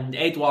a lot. And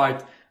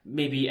Edouard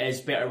maybe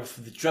is better with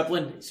the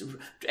dribbling.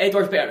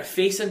 Edouard's better at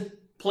facing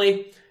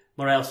play.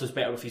 Morelos is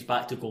better with his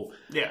back to goal.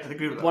 Yeah, I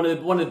agree with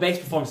that. One of the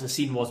best performances I've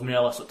seen was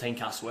Morelos at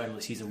Tynecastle early in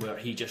the season where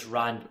he just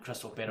ran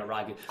Christophe Berra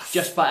ragged.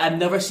 But I've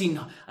never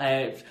seen.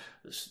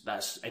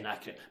 That's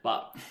inaccurate.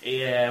 But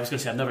I was going to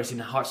say I've never seen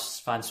a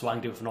Hearts fan so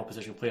angry with an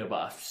opposition player, but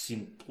I've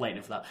seen plenty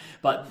of that.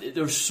 But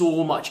there's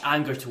so much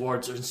anger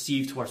towards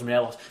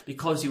Morelos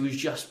because he was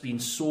just being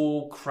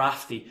so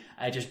crafty,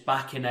 just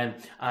backing in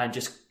and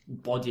just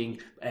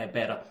bodying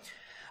Berra.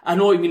 I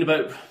know what you mean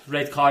about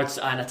red cards,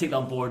 and I take that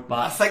on board. But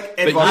I think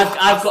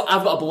I've got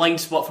a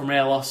blind spot for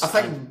Morelos. I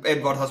think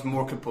Edouard has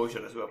more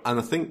composure as well. And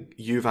I think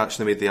you've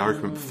actually made the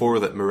argument before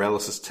that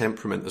Morelos'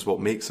 temperament is what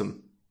makes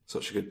him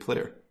such a good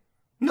player.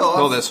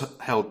 No, that's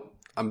held.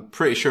 I'm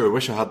pretty sure. I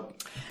wish I had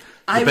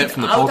bit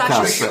from the I would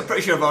podcast. I'm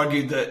pretty sure I've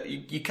argued that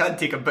you can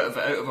take a bit of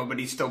it out of him and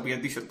he'd still be a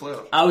decent player.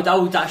 I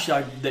would actually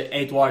argue that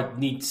Edouard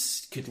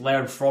could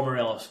learn from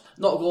Morelos.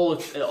 Not go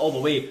all the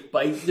way,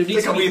 but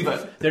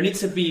there needs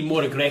to be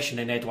more aggression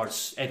in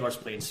Edouard's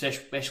play,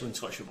 especially in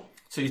Scottish football.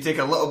 So you take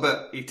a little bit,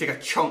 you take a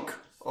chunk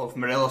of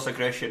Morelos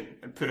aggression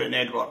and put it in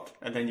Edouard,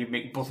 and then you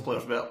make both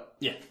players better.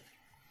 Yeah.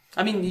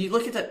 I mean, you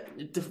look at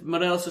it,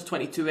 Morelos is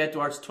 22,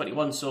 Edouard's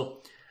 21,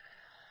 so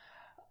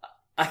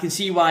I can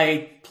see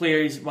why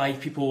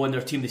people in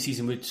their team this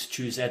season would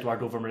choose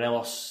Edouard over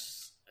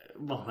Morelos.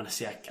 Well, when I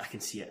say I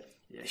can see it,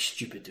 yeah, it's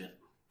stupid doing it.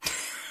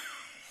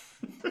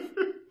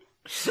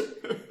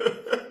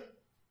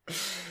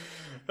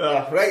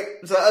 Right,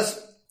 is that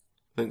us?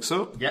 I think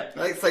so. Yep.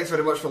 Right, thanks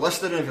very much for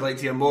listening. If you'd like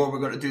to hear more, we're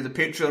going to do the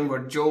Patreon where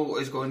Joel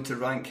is going to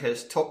rank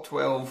his top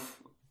 12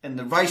 in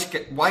the Y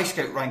Scout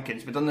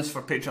rankings. We've done this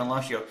for Patreon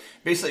last year.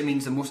 Basically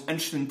means the most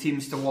interesting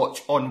teams to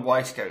watch on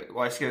Y Scout.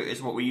 Y Scout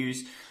is what we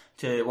use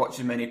to watch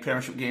as many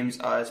Premiership games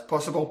as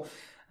possible.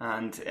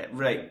 And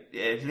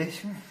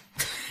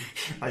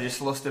I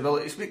just lost the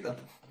ability to speak then.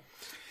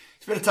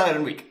 It's been a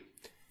tiring week.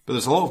 But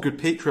there's a lot of good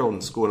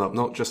Patreons going up,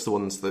 not just the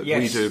ones that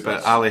we do, but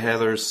yes. Ali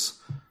Heather's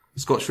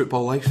Scottish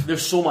Football Life.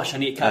 There's so much I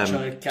need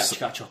to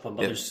catch up on,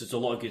 but there's a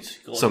lot of good.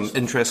 Some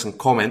interesting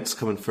comments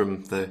coming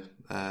from the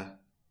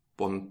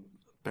one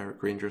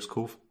Berwick Rangers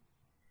Cove.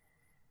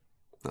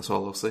 That's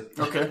all I'll say.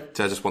 Okay.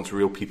 So I just want to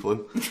reel people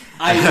in.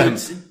 I've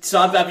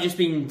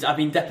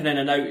been dipping in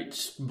and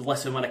out,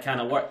 listening when I can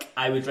at work.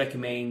 I would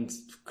recommend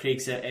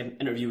Craig's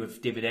interview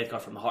with David Edgar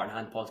from the Heart and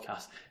Hand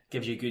podcast.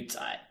 Gives you a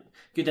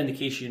good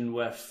indication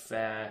with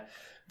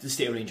the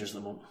state of Rangers at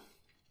the moment.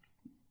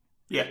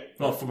 Yeah.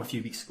 Well, from a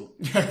few weeks ago.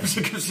 Yeah, it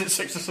was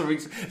 6 or 7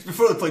 weeks. It's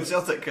before they played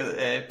Celtic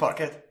at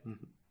Parkhead.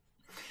 Mm-hmm.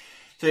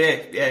 So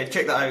yeah,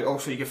 check that out.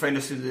 Also, you can find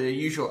us through the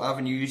usual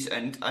avenues,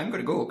 and I'm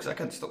going to go because I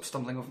can't stop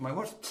stumbling over my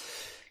words.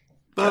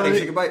 Bye.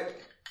 Say goodbye.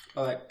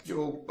 Bye.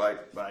 Joe, bye.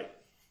 Bye.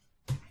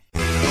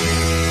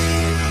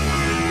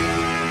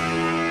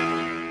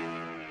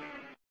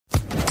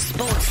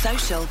 Sports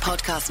Social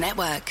Podcast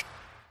Network.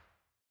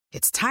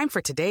 It's time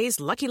for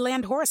today's Lucky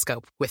Land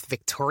horoscope with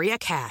Victoria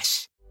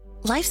Cash.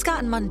 Life's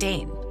gotten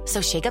mundane,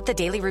 so shake up the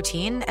daily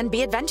routine and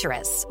be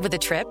adventurous with a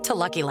trip to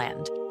Lucky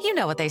Land. You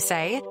know what they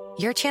say,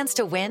 your chance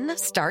to win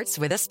starts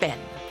with a spin.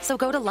 So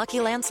go to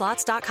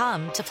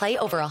LuckyLandSlots.com to play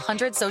over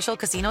 100 social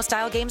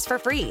casino-style games for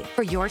free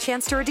for your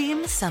chance to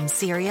redeem some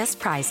serious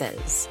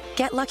prizes.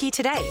 Get lucky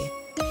today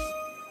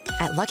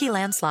at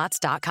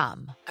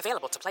LuckyLandSlots.com.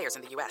 Available to players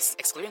in the U.S.,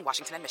 excluding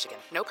Washington and Michigan.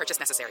 No purchase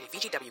necessary.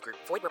 VGW Group.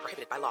 Void where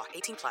prohibited by law.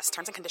 18+.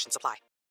 Terms and conditions apply.